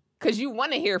wrong. Because you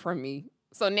want to hear from me.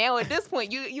 So now at this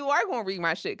point, you are going to read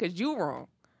my shit because you wrong.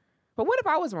 But what if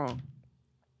I was wrong?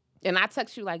 And I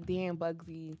text you like, damn,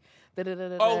 Bugsy.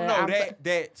 Oh, no,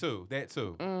 that too.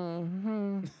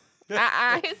 Mm-hmm.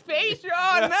 His face,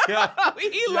 y'all. No,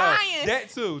 he lying. That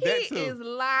too. He is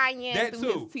lying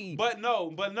through his teeth. But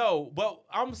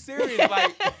I'm serious.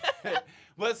 Like,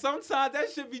 but sometimes that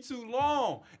should be too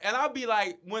long. And I'll be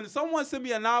like, when someone send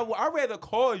me a novel, I'd rather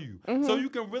call you so you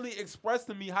can really express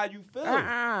to me how you feel.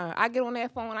 I get on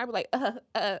that phone, I be like,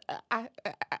 I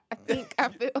think I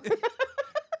feel.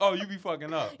 Oh, you be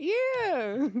fucking up.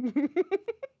 Yeah.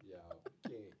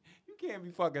 You can't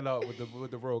be fucking up with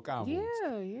the road combos.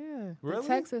 Yeah. Really? The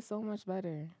text is so much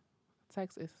better.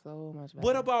 Text is so much better.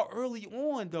 What about early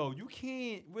on, though? You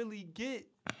can't really get...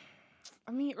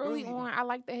 I mean, early on, I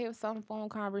like to have some phone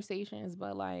conversations,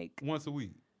 but like... Once a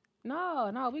week?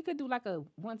 No, we could do like a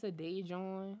once a day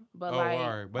joint, but all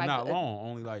right. But like not long,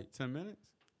 only like 10 minutes?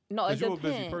 No, it you're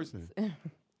depends. a busy person.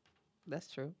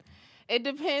 That's true. It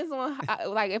depends on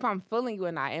like if I'm feeling you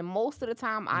or not. And most of the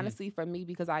time, honestly, for me,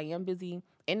 because I am busy,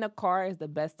 in the car is the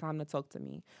best time to talk to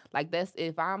me. Like that's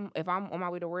if I'm on my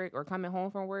way to work or coming home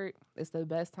from work, it's the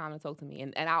best time to talk to me.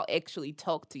 And I'll actually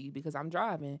talk to you because I'm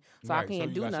driving, so I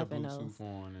can't do nothing else.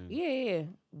 Yeah.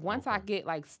 Once I get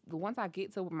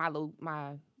to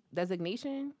my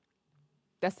destination.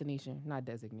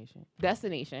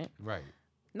 Right.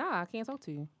 Nah, I can't talk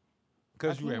to you.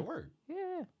 Because you at work.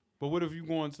 Yeah. But what if you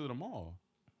going to the mall?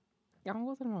 I don't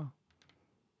go to the mall.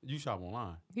 You shop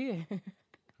online? Yeah.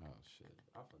 Oh, shit.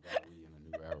 I forgot we in a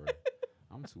new era.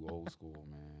 I'm too old school,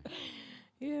 man.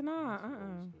 Yeah, nah,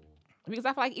 Because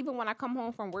I feel like even when I come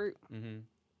home from work,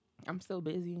 I'm still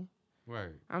busy.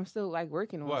 Right. I'm still, like,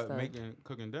 working on stuff. What,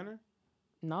 cooking dinner?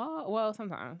 No, well,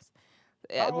 sometimes.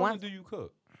 How often do you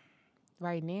cook?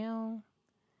 Right now.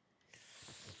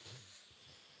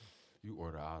 You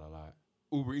order out a lot.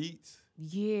 Uber Eats?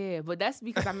 Yeah, but that's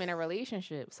because I'm in a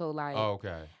relationship. So, like, oh,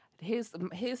 okay.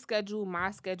 his schedule,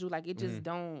 my schedule, like it just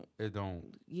don't. It don't.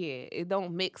 Yeah, it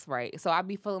don't mix right. So I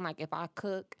be feeling like if I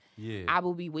cook, Yeah. I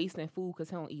will be wasting food because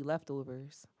he don't eat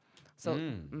leftovers. So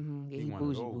yeah, He he one of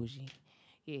bougie those. bougie.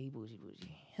 Yeah, he bougie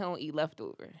bougie. He don't eat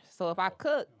leftovers. So if I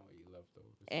cook Don't eat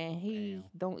leftovers. and he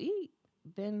don't eat,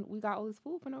 then we got all this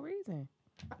food for no reason.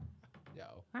 Yo,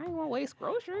 I ain't want to waste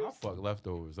groceries. I fuck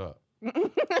leftovers up.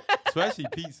 Especially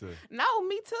pizza. No,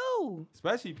 me too.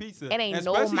 Especially pizza. It ain't And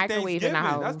no especially microwave in the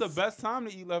Thanksgiving. That's house. the best time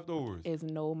to eat leftovers. There's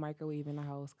no microwave in the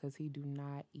house because he do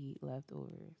not eat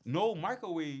leftovers. No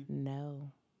microwave.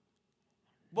 No.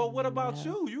 But what about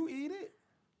No. you? You eat it.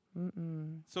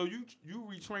 Mm-mm. So you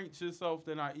retrench yourself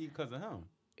to not eat because of him.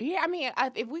 Yeah, I mean,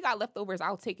 if we got leftovers,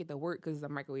 I'll take it to work because the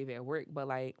microwave at work. But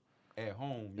like, At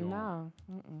home, you know.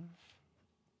 no. Mm-mm.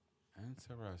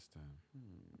 Interesting.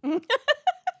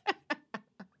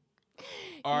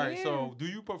 All right, so do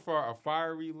you prefer a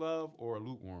fiery love or a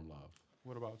lukewarm love?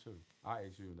 What about you? I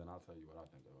ask you, then I'll tell you what I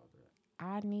think about that.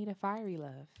 I need a fiery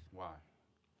love Why?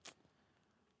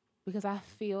 because I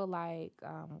feel like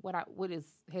what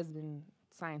has been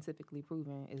scientifically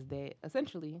proven is that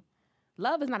essentially,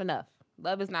 love is not enough.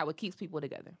 Love is not what keeps people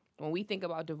together. When we think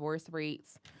about divorce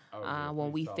rates,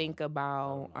 when we think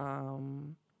about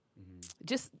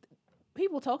just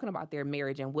people talking about their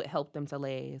marriage and what helped them to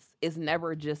last, it's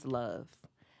never just love.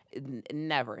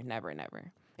 Never.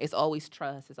 It's always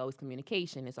trust. It's always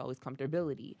communication. It's always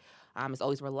comfortability. It's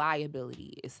always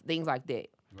reliability. It's things like that.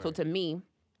 Right. So to me,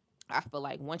 I feel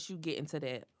like once you get into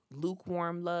that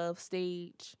lukewarm love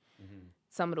stage,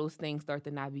 some of those things start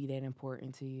to not be that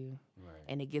important to you. Right.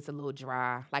 And it gets a little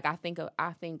dry. Like I think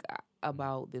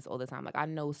about this all the time. Like I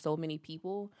know so many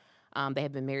people that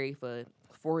have been married for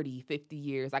 40, 50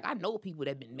 years. Like I know people that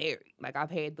have been married. Like I've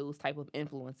had those type of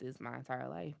influences my entire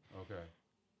life. Okay.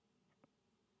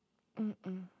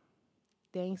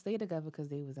 They ain't stayed together because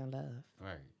they was in love.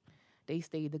 Right. They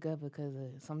stayed together because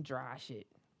of some dry shit.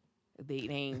 They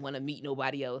ain't want to meet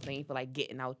nobody else. They ain't feel like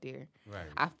getting out there. Right.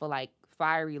 I feel like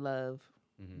fiery love,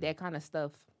 that kind of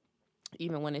stuff,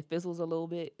 even when it fizzles a little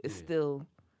bit, it's still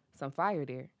some fire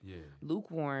there. Yeah.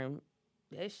 Lukewarm,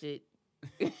 that shit,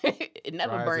 it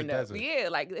never Dry as a burned up. desert. Yeah,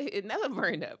 like it never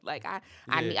burned up. Like I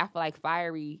feel like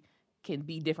fiery can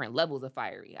be different levels of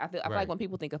fiery. I feel Right. like when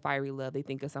people think of fiery love, they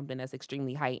think of something that's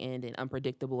extremely heightened and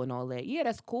unpredictable and all that. Yeah,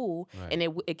 that's cool, Right.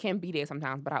 and it can be there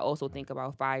sometimes. But I also think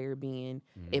about fire being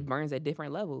it burns at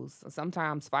different levels.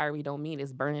 Sometimes fiery don't mean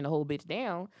it's burning the whole bitch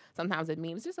down. Sometimes it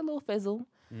means it's just a little fizzle.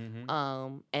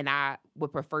 And I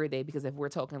would prefer that because if we're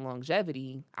talking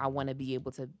longevity, I want to be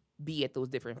able to be at those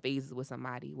different phases with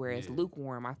somebody. Whereas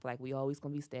lukewarm, I feel like we always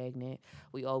gonna be stagnant.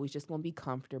 We always just gonna be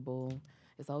comfortable.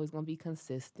 It's always gonna be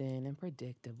consistent and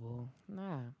predictable.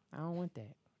 Nah, I don't want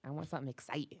that. I want something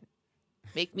exciting.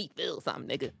 Make me feel something,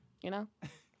 nigga. You know?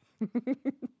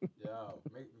 Yo,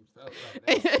 make me feel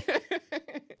like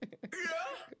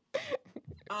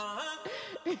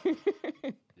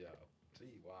Yo, see,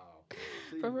 wow.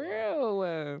 See, For wow.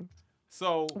 real.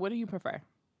 So What do you prefer?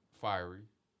 fiery.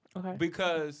 Okay.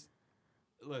 Because,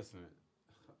 listen,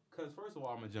 because first of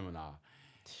all, I'm a Gemini.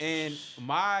 And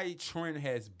my trend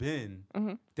has been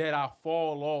that I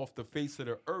fall off the face of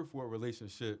the earth with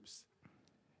relationships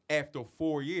after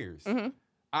 4 years.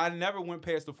 I never went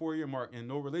past the 4-year mark in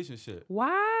no relationship.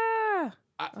 Why?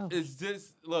 It's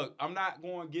just, look, I'm not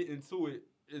going to get into it.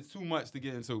 It's too much to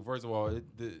get into. First of all,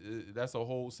 that's a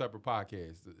whole separate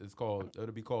podcast.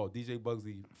 It'll be called DJ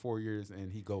Bugsy 4 years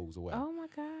and he goes away. Oh my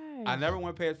God. I never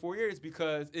went past 4 years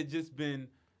because it just been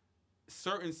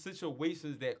certain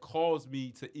situations that caused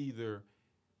me to either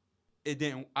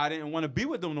I didn't want to be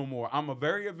with them no more. I'm a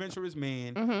very adventurous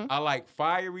man. I like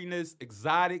fieriness,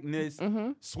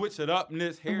 exoticness, switch it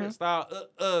upness, hairstyle.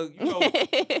 You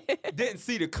know, didn't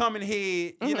see the coming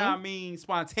head. You know what I mean?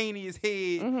 Spontaneous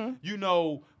head. You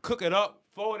know, cook it up,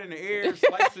 throw it in the air,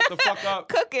 slice it the fuck up.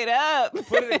 Cook it up.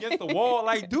 Put it against the wall.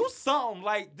 Like, do something.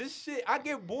 Like, this shit, I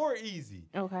get bored easy.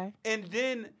 Okay. And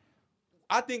then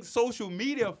I think social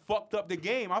media fucked up the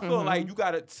game. I feel like you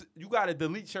gotta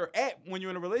delete your app when you're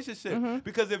in a relationship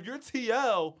because if your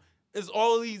TL is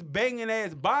all these banging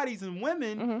ass bodies and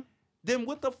women, then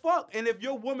what the fuck? And if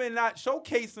your woman not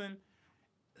showcasing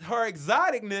her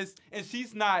exoticness and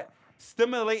she's not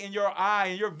stimulating your eye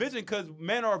and your vision, because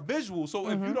men are visual. So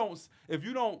if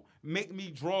you don't make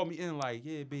me draw me in, like,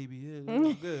 yeah, baby, yeah, you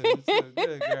look good, it's so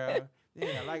good, girl.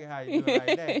 Yeah, I like it how you do it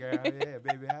like that, girl. Yeah,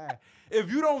 baby, hi.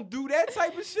 If you don't do that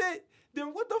type of shit, then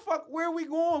what the fuck, where are we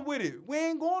going with it? We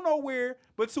ain't going nowhere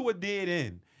but to a dead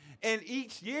end. And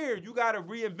each year, you got to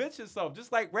reinvent yourself.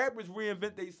 Just like rappers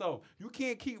reinvent themselves. You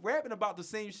can't keep rapping about the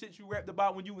same shit you rapped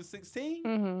about when you was 16.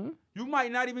 Mm-hmm. You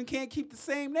might not even can't keep the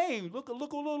same name. Look a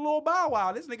little Bow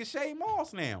Wow. This nigga Shay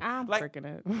Moss now. I'm like, freaking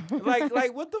it.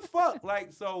 like what the fuck?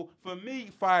 Like, so for me,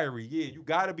 fiery. Yeah, you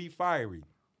got to be fiery.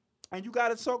 And you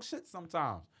got to talk shit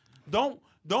sometimes. Don't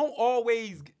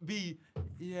always be,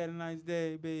 you had a nice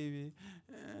day, baby.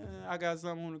 I got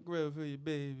something on the grill for you,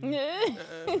 baby.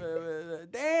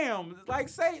 Damn. Like,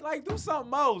 do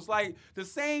something else. Like, the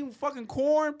same fucking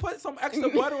corn, put some extra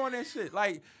butter on that shit.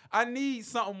 Like, I need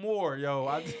something more, yo.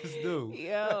 I just do.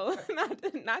 Yo,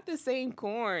 not the same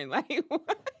corn. Like,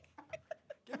 what?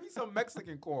 Give me some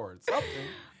Mexican corn, something.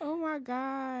 Oh, my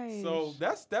gosh. So,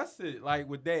 that's it. Like,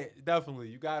 with that, definitely,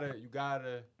 you gotta you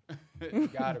gotta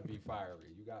be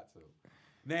fiery. You got to.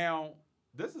 Now,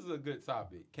 this is a good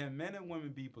topic. Can men and women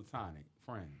be platonic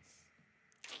friends?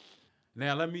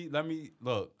 Now, let me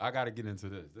look. I got to get into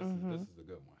this. This is a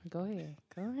good one. Go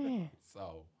ahead.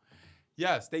 So,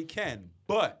 yes, they can,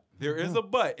 but there is a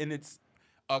but, and it's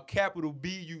a capital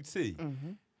B-U-T.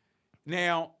 Mm-hmm.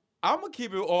 Now, I'm gonna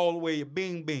keep it all the way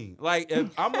bing bing. Like,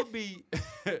 if I'm gonna be,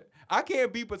 I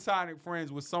can't be platonic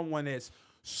friends with someone that's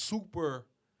super,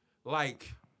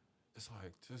 like. It's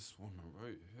like this woman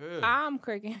right here. I'm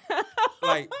cricking.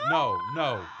 Like, no,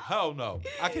 hell no.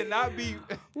 I cannot be.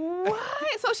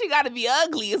 What? So she got to be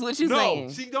ugly, is what you're saying?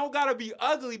 No, she don't gotta be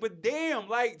ugly, but damn,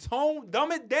 like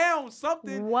dumb it down,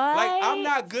 something. What? Like, I'm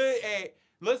not good at.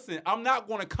 Listen, I'm not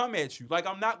gonna come at you. Like,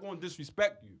 I'm not gonna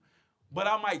disrespect you, but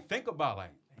I might think about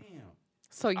like, damn.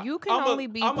 So you can only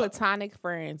be platonic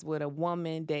friends with a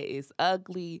woman that is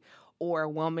ugly. Or a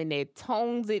woman that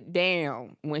tones it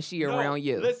down when she around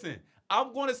you. Listen,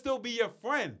 I'm gonna still be your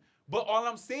friend, but all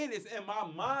I'm saying is in my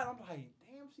mind, I'm like,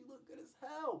 damn, she look good as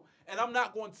hell, and I'm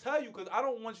not gonna tell you because I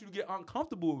don't want you to get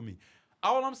uncomfortable with me.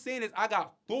 All I'm saying is I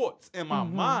got thoughts in my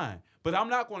mind, but I'm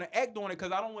not gonna act on it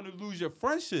because I don't want to lose your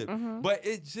friendship. But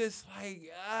it's just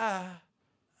like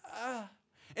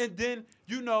and then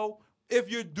if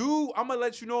your dude, I'm going to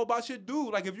let you know about your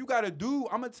dude. Like, if you got a dude,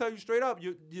 I'm going to tell you straight up,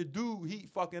 your dude, he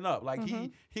fucking up. Like,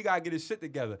 he got to get his shit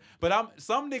together. But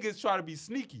some niggas try to be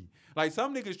sneaky. Like,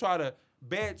 some niggas try to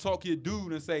bad talk your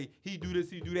dude and say, he do this,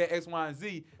 he do that, X, Y, and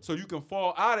Z, so you can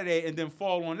fall out of that and then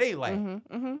fall on they lap.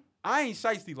 I ain't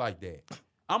shiesty like that.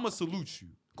 I'm going to salute you,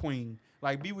 queen.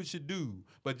 Like, be with your dude.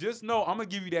 But just know, I'm going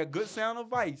to give you that good sound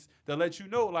advice to let you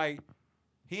know, like,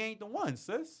 he ain't the one,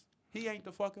 sis. He ain't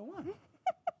the fucking one.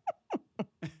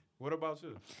 What about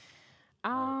you?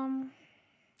 Nah.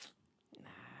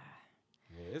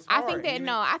 Yeah, it's hard.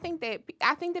 I think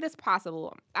that it's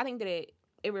possible. I think that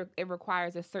it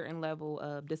requires a certain level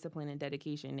of discipline and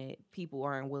dedication that people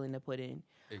aren't willing to put in.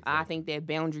 Exactly. I think that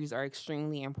boundaries are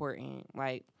extremely important.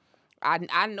 Like,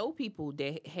 I know people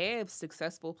that have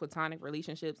successful platonic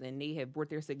relationships and they have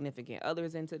brought their significant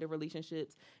others into the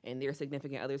relationships and their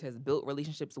significant others has built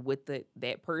relationships with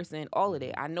that person, all of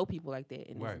that. I know people like that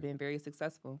and It's been very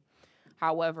successful.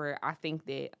 However, I think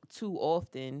that too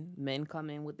often men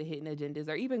come in with the hidden agendas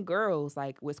or even girls.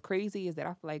 Like, what's crazy is that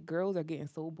I feel like girls are getting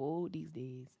so bold these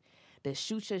days. The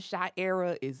shoot your shot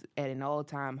era is at an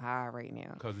all-time high right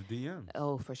now. Because of DMs.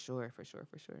 Oh, for sure.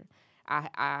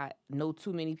 I know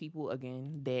too many people,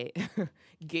 again, that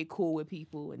get cool with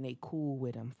people and they cool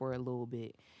with them for a little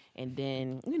bit. And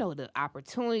then, the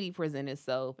opportunity presents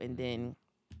itself and then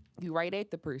you right at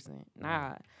the person.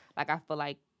 Nah, like, I feel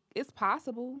like it's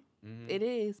possible. It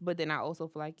is. But then I also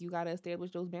feel like you got to establish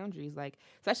those boundaries. Like,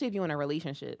 especially if you're in a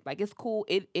relationship. Like, it's cool.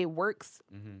 It works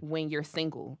when you're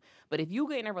single. But if you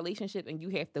get in a relationship and you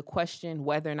have to question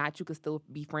whether or not you can still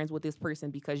be friends with this person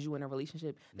because you're in a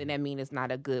relationship, then that means it's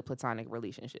not a good platonic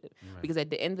relationship. Right. Because at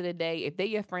the end of the day, if they're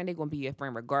your friend, they're going to be your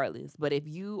friend regardless. But if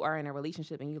you are in a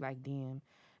relationship and you're like, damn,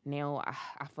 now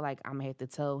I feel like I'm going to have to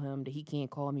tell him that he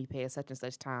can't call me past such and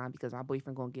such time because my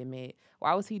boyfriend going to get mad.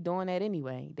 Why was he doing that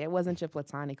anyway? That wasn't your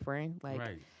platonic friend.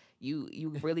 Like,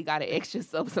 you really got to ask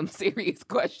yourself some serious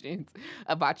questions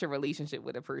about your relationship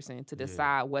with a person to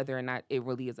decide whether or not it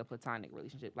really is a platonic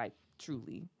relationship, like,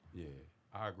 truly. Yeah,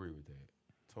 I agree with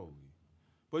that. Totally.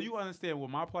 But you understand what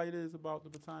my plight is about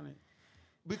the platonic?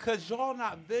 Because y'all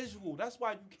not visual. That's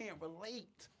why you can't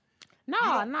relate.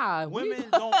 Nah. Women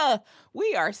don't.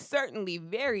 We are certainly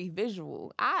very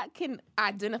visual. I can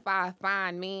identify a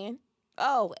fine man.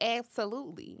 Oh,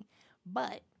 absolutely.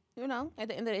 But, at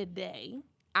the end of the day,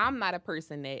 I'm not a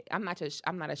person that I'm not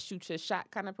a shoot your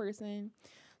shot kind of person.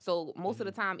 So most of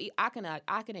the time, I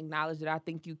can acknowledge that I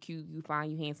think you cute, you fine,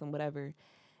 you handsome, whatever,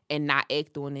 and not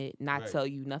act on it, not tell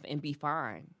you nothing, and be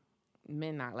fine.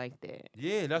 Men not like that.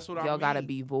 Yeah, that's what I mean. Y'all gotta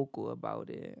be vocal about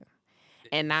it.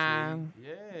 And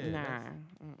Yeah.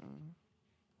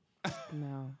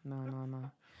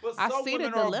 No. But I some see the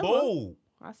women are dilemma. bold.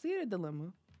 I see the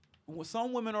dilemma.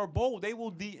 Some women are bold. They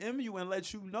will DM you and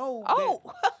let you know. Oh,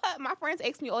 my friends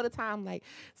ask me all the time, like,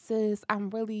 sis, I'm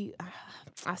really,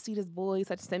 I see this boy,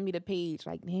 such send me the page.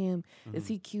 Like, damn, is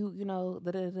he cute? You know,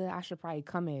 I should probably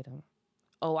come at him.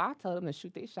 Oh, I tell them to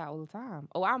shoot their shot all the time.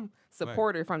 Oh, I'm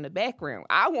supporter from the background.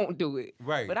 I won't do it.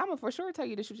 Right. But I'm going to for sure tell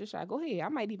you to shoot your shot. Go ahead. I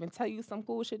might even tell you some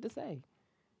cool shit to say.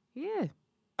 Yeah.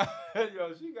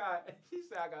 Yo, she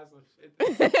said I got some shit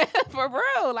to say. For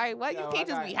real. Like, what? Yo, You can't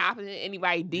just be hopping in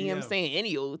anybody DM saying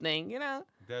any old thing, you know?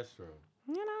 That's true.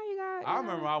 You know, you got. I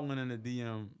remember I went in the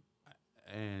DM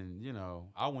and, you know,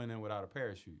 I went in without a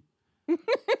parachute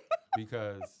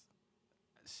because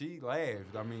she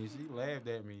laughed. I mean, she laughed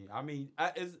at me. I mean,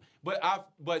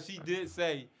 but she did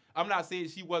say, I'm not saying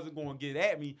she wasn't going to get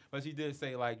at me, but she did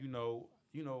say, like, you know,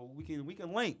 we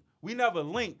can link. We never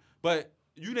linked, but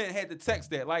you didn't have to text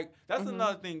that. Like, that's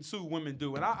another thing, too, women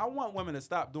do. And I want women to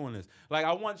stop doing this. Like,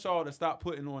 I want y'all to stop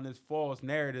putting on this false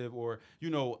narrative or, you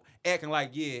know, acting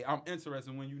like, yeah, I'm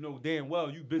interested when you know damn well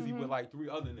you busy with, like, 3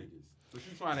 other niggas. But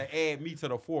you trying to add me to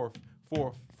the fourth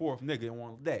nigga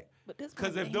on that.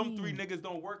 Because if them 3 niggas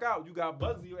don't work out, you got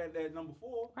Bugsy at that number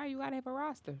 4. Right, you got to have a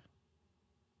roster.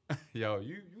 Yo,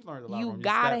 you learned a lot from your You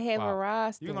got to have stepfather. a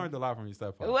roster. You learned a lot from your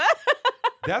stepfather. What?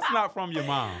 That's not from your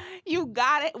mom. You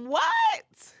got it. What?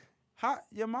 How,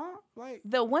 your mom? Like,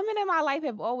 The women in my life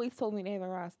have always told me to have a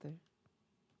roster.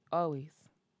 Always.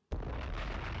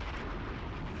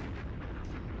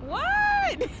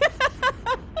 What?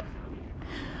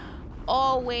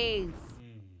 Always.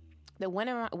 The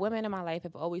women in my life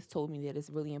have always told me that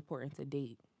it's really important to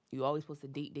date. You're always supposed to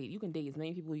date. You can date as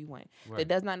many people you want. Right. That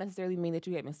does not necessarily mean that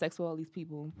you're having sex with all these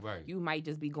people. Right. You might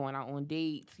just be going out on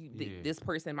dates. This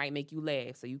person might make you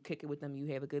laugh, so you kick it with them. You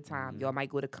have a good time. Y'all might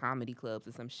go to comedy clubs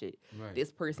or some shit. Right.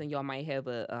 This person, y'all might have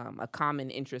a common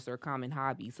interest or a common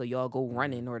hobby, so y'all go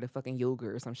running or the fucking yoga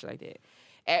or some shit like that.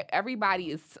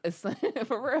 Everybody is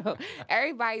for real.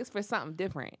 Everybody's for something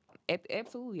different.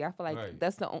 Absolutely. I feel like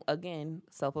that's again,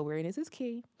 self-awareness is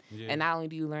key. Yeah. And not only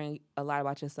do you learn a lot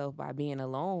about yourself by being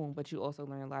alone, but you also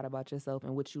learn a lot about yourself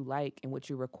and what you like and what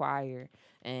you require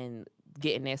and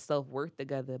getting that self-worth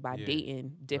together by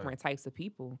dating different types of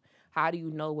people. How do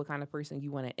you know what kind of person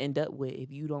you want to end up with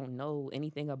if you don't know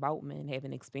anything about men,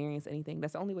 haven't experienced anything?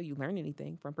 That's the only way you learn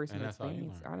anything from personal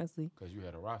experience, honestly. Because you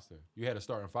had a roster. You had a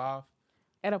starting 5?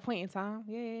 At a point in time,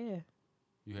 yeah.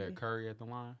 You had Curry at the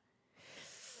line?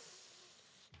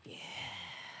 Yeah.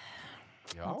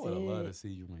 Yo, I would have loved to see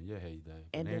you win your heyday.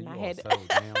 And then I you had all settled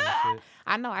down and shit.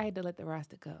 I know I had to let the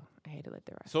roster go.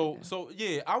 So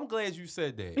yeah, I'm glad you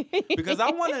said that because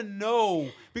I want to know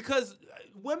because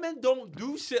women don't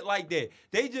do shit like that.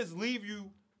 They just leave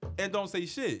you and don't say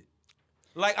shit.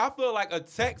 Like I feel like a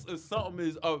text or something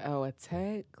is up. Oh, a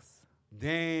text.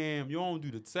 Damn, you don't do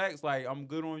the text. Like I'm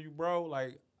good on you, bro.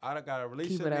 Like I got a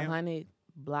relationship. Keep it 100.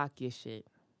 Block your shit.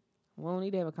 We don't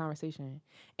need to have a conversation.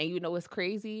 And you know what's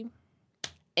crazy?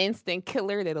 Instant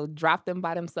killer that'll drop them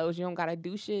by themselves. You don't gotta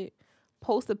do shit.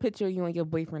 Post a picture of you and your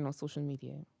boyfriend on social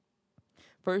media.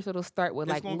 First, it'll start with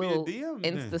like little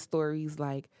Insta stories,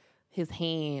 like his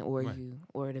hand or you,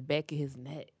 or the back of his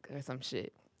neck or some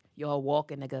shit. Y'all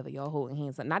walking together, y'all holding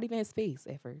hands. Not even his face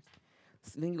at first.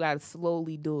 So then you gotta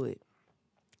slowly do it.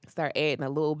 Start adding a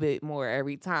little bit more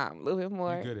every time, a little bit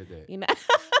more. You're good at that. You know.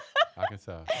 I can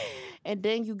tell. And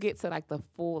then you get to like the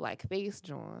full like face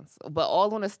joints, but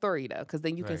all on a story though, because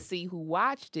then you can see who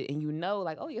watched it, and you know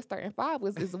like, oh, your starting 5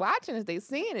 is watching it, they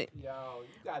seeing it. Yo,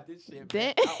 you got this shit.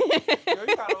 Then Yo,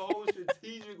 you got a whole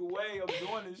strategic way of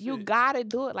doing this shit. You gotta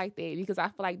do it like that because I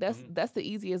feel like that's the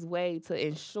easiest way to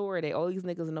ensure that all these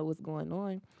niggas know what's going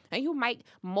on. And you might,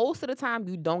 most of the time,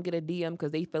 you don't get a DM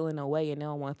because they feeling away and they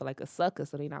don't want to feel like a sucker,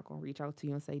 so they not going to reach out to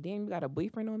you and say, damn, you got a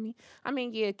boyfriend on me? I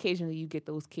mean, yeah, occasionally you get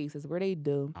those cases where they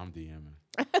do. I'm DMing.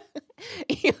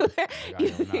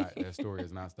 That story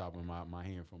is not stopping my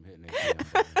hand from hitting that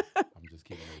DM. I'm just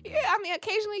kidding. Yeah, I mean,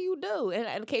 occasionally you do.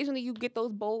 And occasionally you get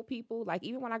those bold people. Like,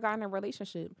 even when I got in a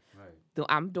relationship,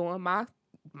 I'm doing my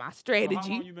strategy. So how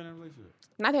long you been in a relationship?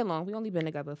 Not that long. We only been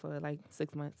together for like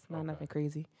 6 months. Not nothing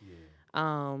crazy. Yeah.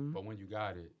 But when you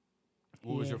got it,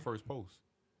 what was your first post?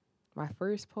 My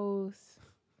first post.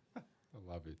 I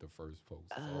love it. The first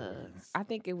post. I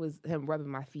think it was him rubbing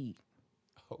my feet.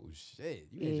 Oh shit!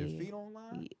 You had your feet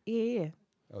online? Yeah.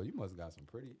 Oh, you must have got some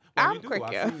pretty. I'm you do. quick,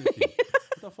 I yo. see your feet.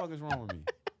 What the fuck is wrong with me?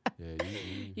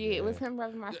 Yeah, it was him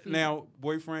rubbing my feet. Now,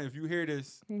 boyfriend, if you hear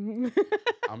this,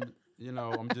 I'm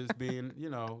just being,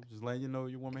 just letting you know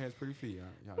your woman has pretty feet.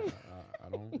 I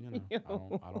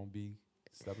don't be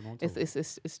Stepping on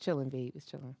toes. It's chilling, babe. It's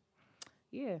chilling.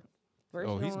 Yeah.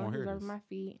 Oh, he's gonna hear over this. my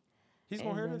feet. He's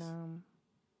gonna hear this.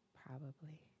 Probably.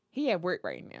 He at work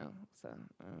right now, so.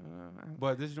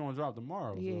 But this is gonna drop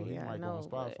tomorrow, so he Yeah, I might know,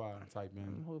 go on Spotify and type I'm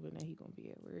in. hoping that he gonna be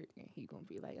at work and he gonna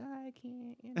be like, oh, I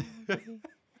can't. You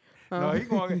know, No, he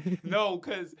gonna no,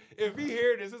 cause if he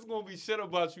hear this, it's gonna be shit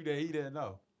about you that he didn't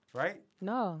know, right?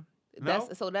 No. No?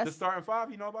 That's the starting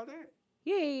five. You know about that?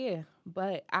 yeah.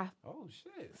 But Oh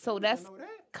shit. So I didn't that's know that.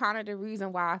 kind of the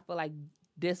reason why I feel like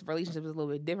this relationship is a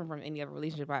little bit different from any other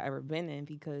relationship I've ever been in,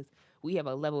 because we have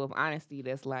a level of honesty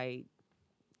that's like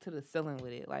to the ceiling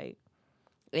with it. Like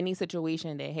any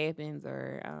situation that happens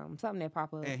or something that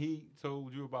pop up. And he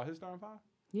told you about his starting five?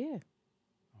 Yeah.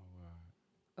 Oh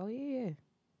wow. Oh yeah.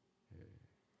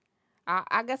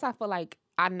 I guess I feel like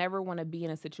I never want to be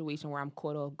in a situation where I'm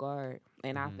caught off guard,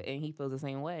 and and he feels the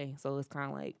same way. So it's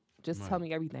kind of like, just tell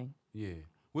me everything. Yeah.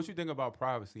 What you think about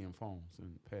privacy and phones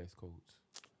and passcodes?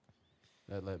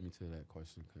 That led me to that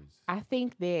question, because I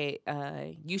think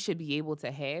that you should be able to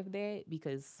have that,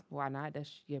 because why not?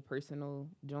 That's your personal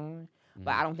joint.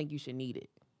 But I don't think you should need it.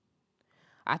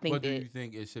 I think But that. do you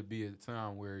think it should be a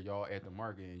time where y'all at the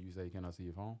market and you say, "Can I see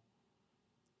your phone?"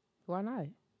 Why not?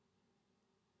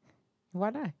 Why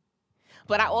not?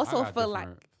 But I also got feel like,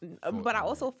 different but I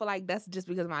thoughts on also feel like that's just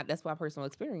because that's my personal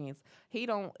experience.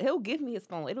 He'll give me his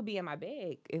phone. It'll be in my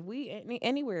bag if we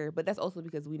anywhere. But that's also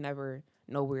because we never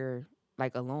know we're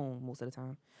like alone most of the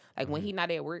time. Like when he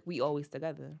not at work, we always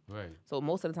together. Right. So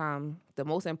most of the time, the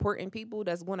most important people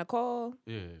that's gonna call,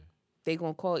 Yeah. they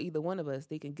gonna call either one of us.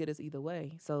 They can get us either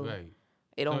way. So Right.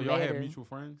 it don't So y'all matter. have mutual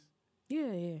friends?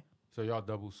 Yeah. So y'all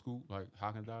double scoop like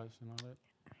Haagen-Dazs and all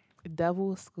that?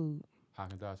 Double scoop.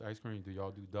 Haagen-Dazs ice cream. Do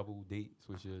y'all do double dates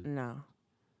with your? No.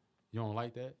 You don't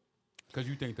like that? Because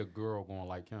you think the girl gonna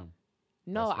like him.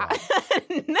 No, That's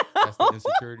no. That's the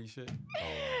insecurity shit.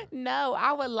 Oh, No,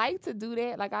 I would like to do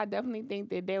that. Like, I definitely think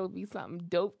that there would be something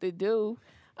dope to do.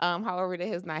 However, that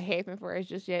has not happened for us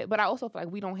just yet. But I also feel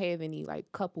like we don't have any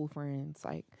like couple friends.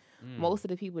 Like most of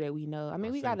the people that we know. I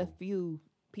mean, Are we got a single. few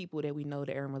people that we know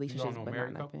that are in relationships, know but not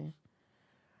married nothing.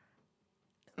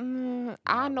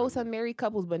 I know some married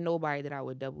couples, but nobody that I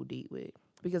would double date with.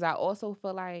 Because I also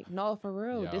feel like, no, for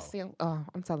real, Yo. this sound,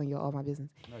 I'm telling you all my business.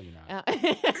 no, you're not.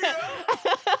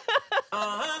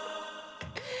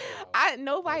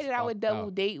 Nobody That's that I would fucked double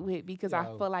up. date with, because I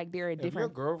Yo, feel like they're in If your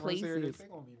different girlfriend's here, places. they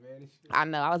gonna be mad as shit. I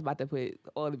know. I was about to put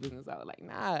all the business out. Like,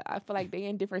 nah. I feel like they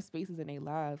in different spaces in their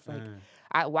lives. Like,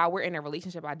 while we're in a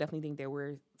relationship, I definitely think that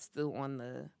we're still on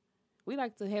the. We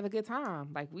like to have a good time.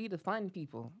 Like, we the fun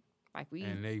people. Like we.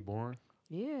 And they boring.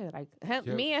 Yeah. Like him,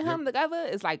 Yep, me and yep. him together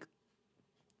is like.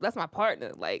 That's my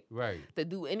partner. Like Right. to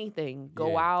do anything,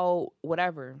 go Yeah. out,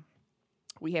 whatever.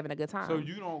 We having a good time. So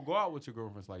you don't go out with your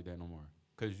girlfriends like that no more,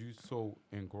 cause you so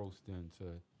engrossed into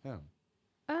him.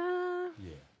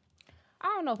 Yeah. I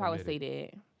don't know if I would say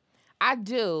Committed. that. I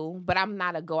do, but I'm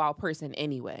not a go out person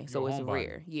anyway, so You're a it's homebody.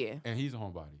 rare. Yeah, And he's a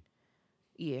homebody.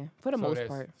 yeah, for the So most that's-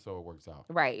 part. So it works out.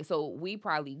 Right. So we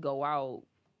probably go out.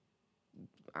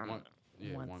 Once.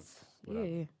 Yeah. whatever.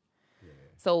 Yeah. Yeah.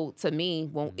 So to me,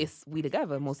 it's we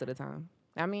together most of the time.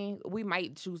 I mean, we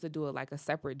might choose to do it like a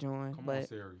separate joint, Come on, but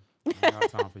Siri. I ain't got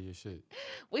time for your shit.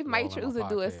 we all might in my choose to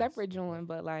do a podcast. separate joint.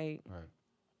 But like, Right.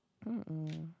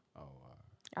 Oh,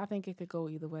 I think it could go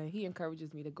either way. He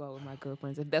encourages me to go out with my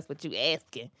girlfriends if that's what you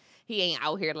asking. He ain't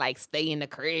out here like stay in the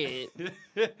crib.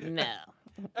 No.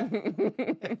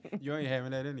 you ain't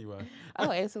having that anyway.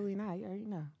 Oh, absolutely not. You already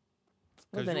know.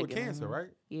 Cause then you a again, Cancer, right?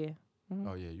 Yeah.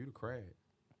 Oh yeah, you the crab.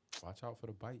 Watch out for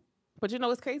the bite. But you know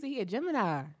what's crazy? He a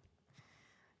Gemini.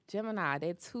 Gemini,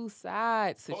 that two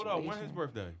sides situation. Hold on, when his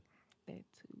birthday? That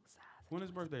two sides. When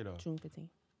his birthday though? June 15th.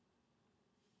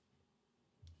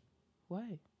 What?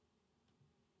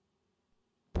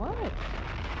 What?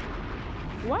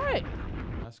 What?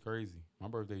 That's crazy. My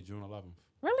birthday June 11th.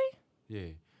 Really? Yeah.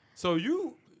 So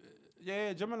you,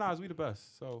 yeah, Geminis, we the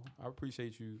best. So I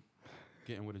appreciate you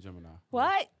getting with a Gemini.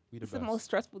 What? We the It's best. the most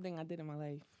stressful thing I did in my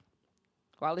life.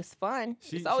 While it's fun,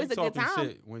 She, it's always she a good talking time.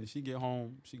 Shit. When she get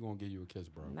home, she gonna give you a kiss,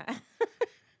 bro. Nah.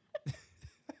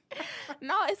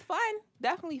 No, it's fun.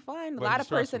 Definitely fun. But A lot it's of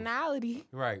stressful. personality.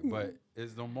 Right, but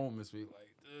it's the moments we like,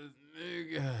 this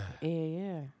nigga.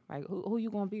 Yeah. Like who you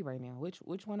gonna be right now?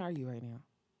 Which one are you right now?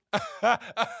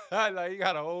 Like, you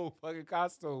got a whole fucking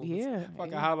costume. Yeah,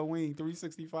 Fucking yeah. Halloween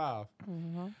 365.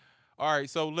 Mm-hmm. All right,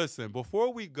 so listen,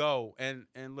 before we go, and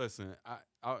listen,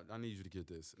 I need you to get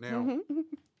this.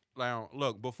 Now,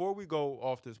 look, before we go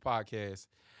off this podcast,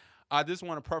 I just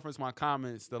want to preface my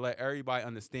comments to let everybody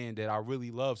understand that I really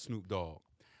love Snoop Dogg.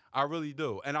 I really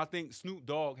do. And I think Snoop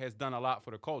Dogg has done a lot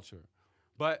for the culture.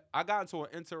 But I got into an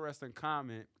interesting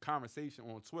conversation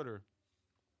on Twitter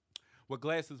with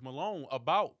Glasses Malone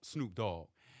about Snoop Dogg.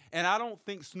 And I don't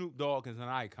think Snoop Dogg is an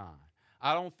icon.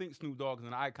 I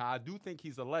do think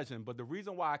he's a legend, but the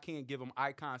reason why I can't give him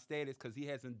icon status because he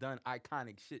hasn't done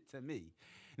iconic shit to me.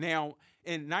 Now,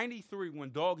 in 93,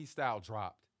 when Doggy Style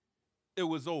dropped, it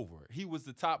was over. He was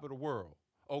the top of the world,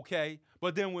 okay?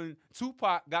 But then when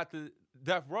Tupac got to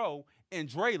Death Row and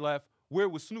Dre left, where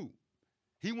was Snoop?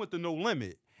 He went to No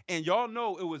Limit. And y'all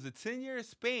know it was a 10-year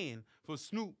span for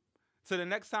Snoop to the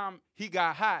next time he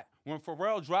got hot when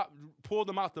Pharrell pulled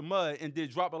him out the mud and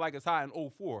did Drop It Like It's Hot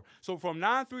in 04. So from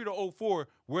 93 to 04,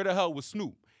 where the hell was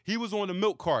Snoop? He was on the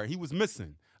milk cart. He was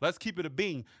missing. Let's keep it a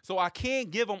bean. So I can't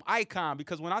give him icon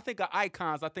because when I think of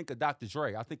icons, I think of Dr.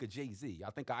 Dre. I think of Jay-Z. I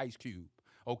think of Ice Cube.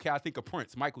 Okay, I think of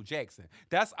Prince, Michael Jackson.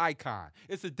 That's icon.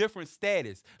 It's a different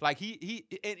status. Like he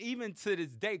and even to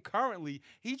this day, currently,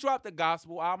 he dropped the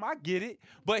gospel album. I get it,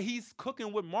 but he's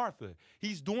cooking with Martha.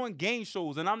 He's doing game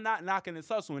shows, and I'm not knocking his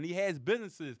hustle, and he has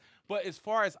businesses. But as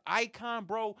far as icon,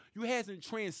 bro, you hasn't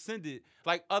transcended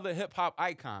like other hip hop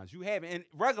icons. You haven't, and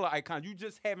regular icons, you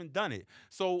just haven't done it.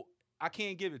 So I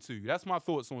can't give it to you. That's my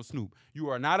thoughts on Snoop. You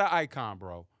are not an icon,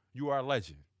 bro. You are a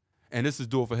legend. And this is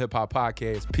Do It for Hip Hop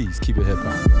Podcast. Peace. Keep it hip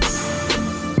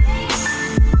hop.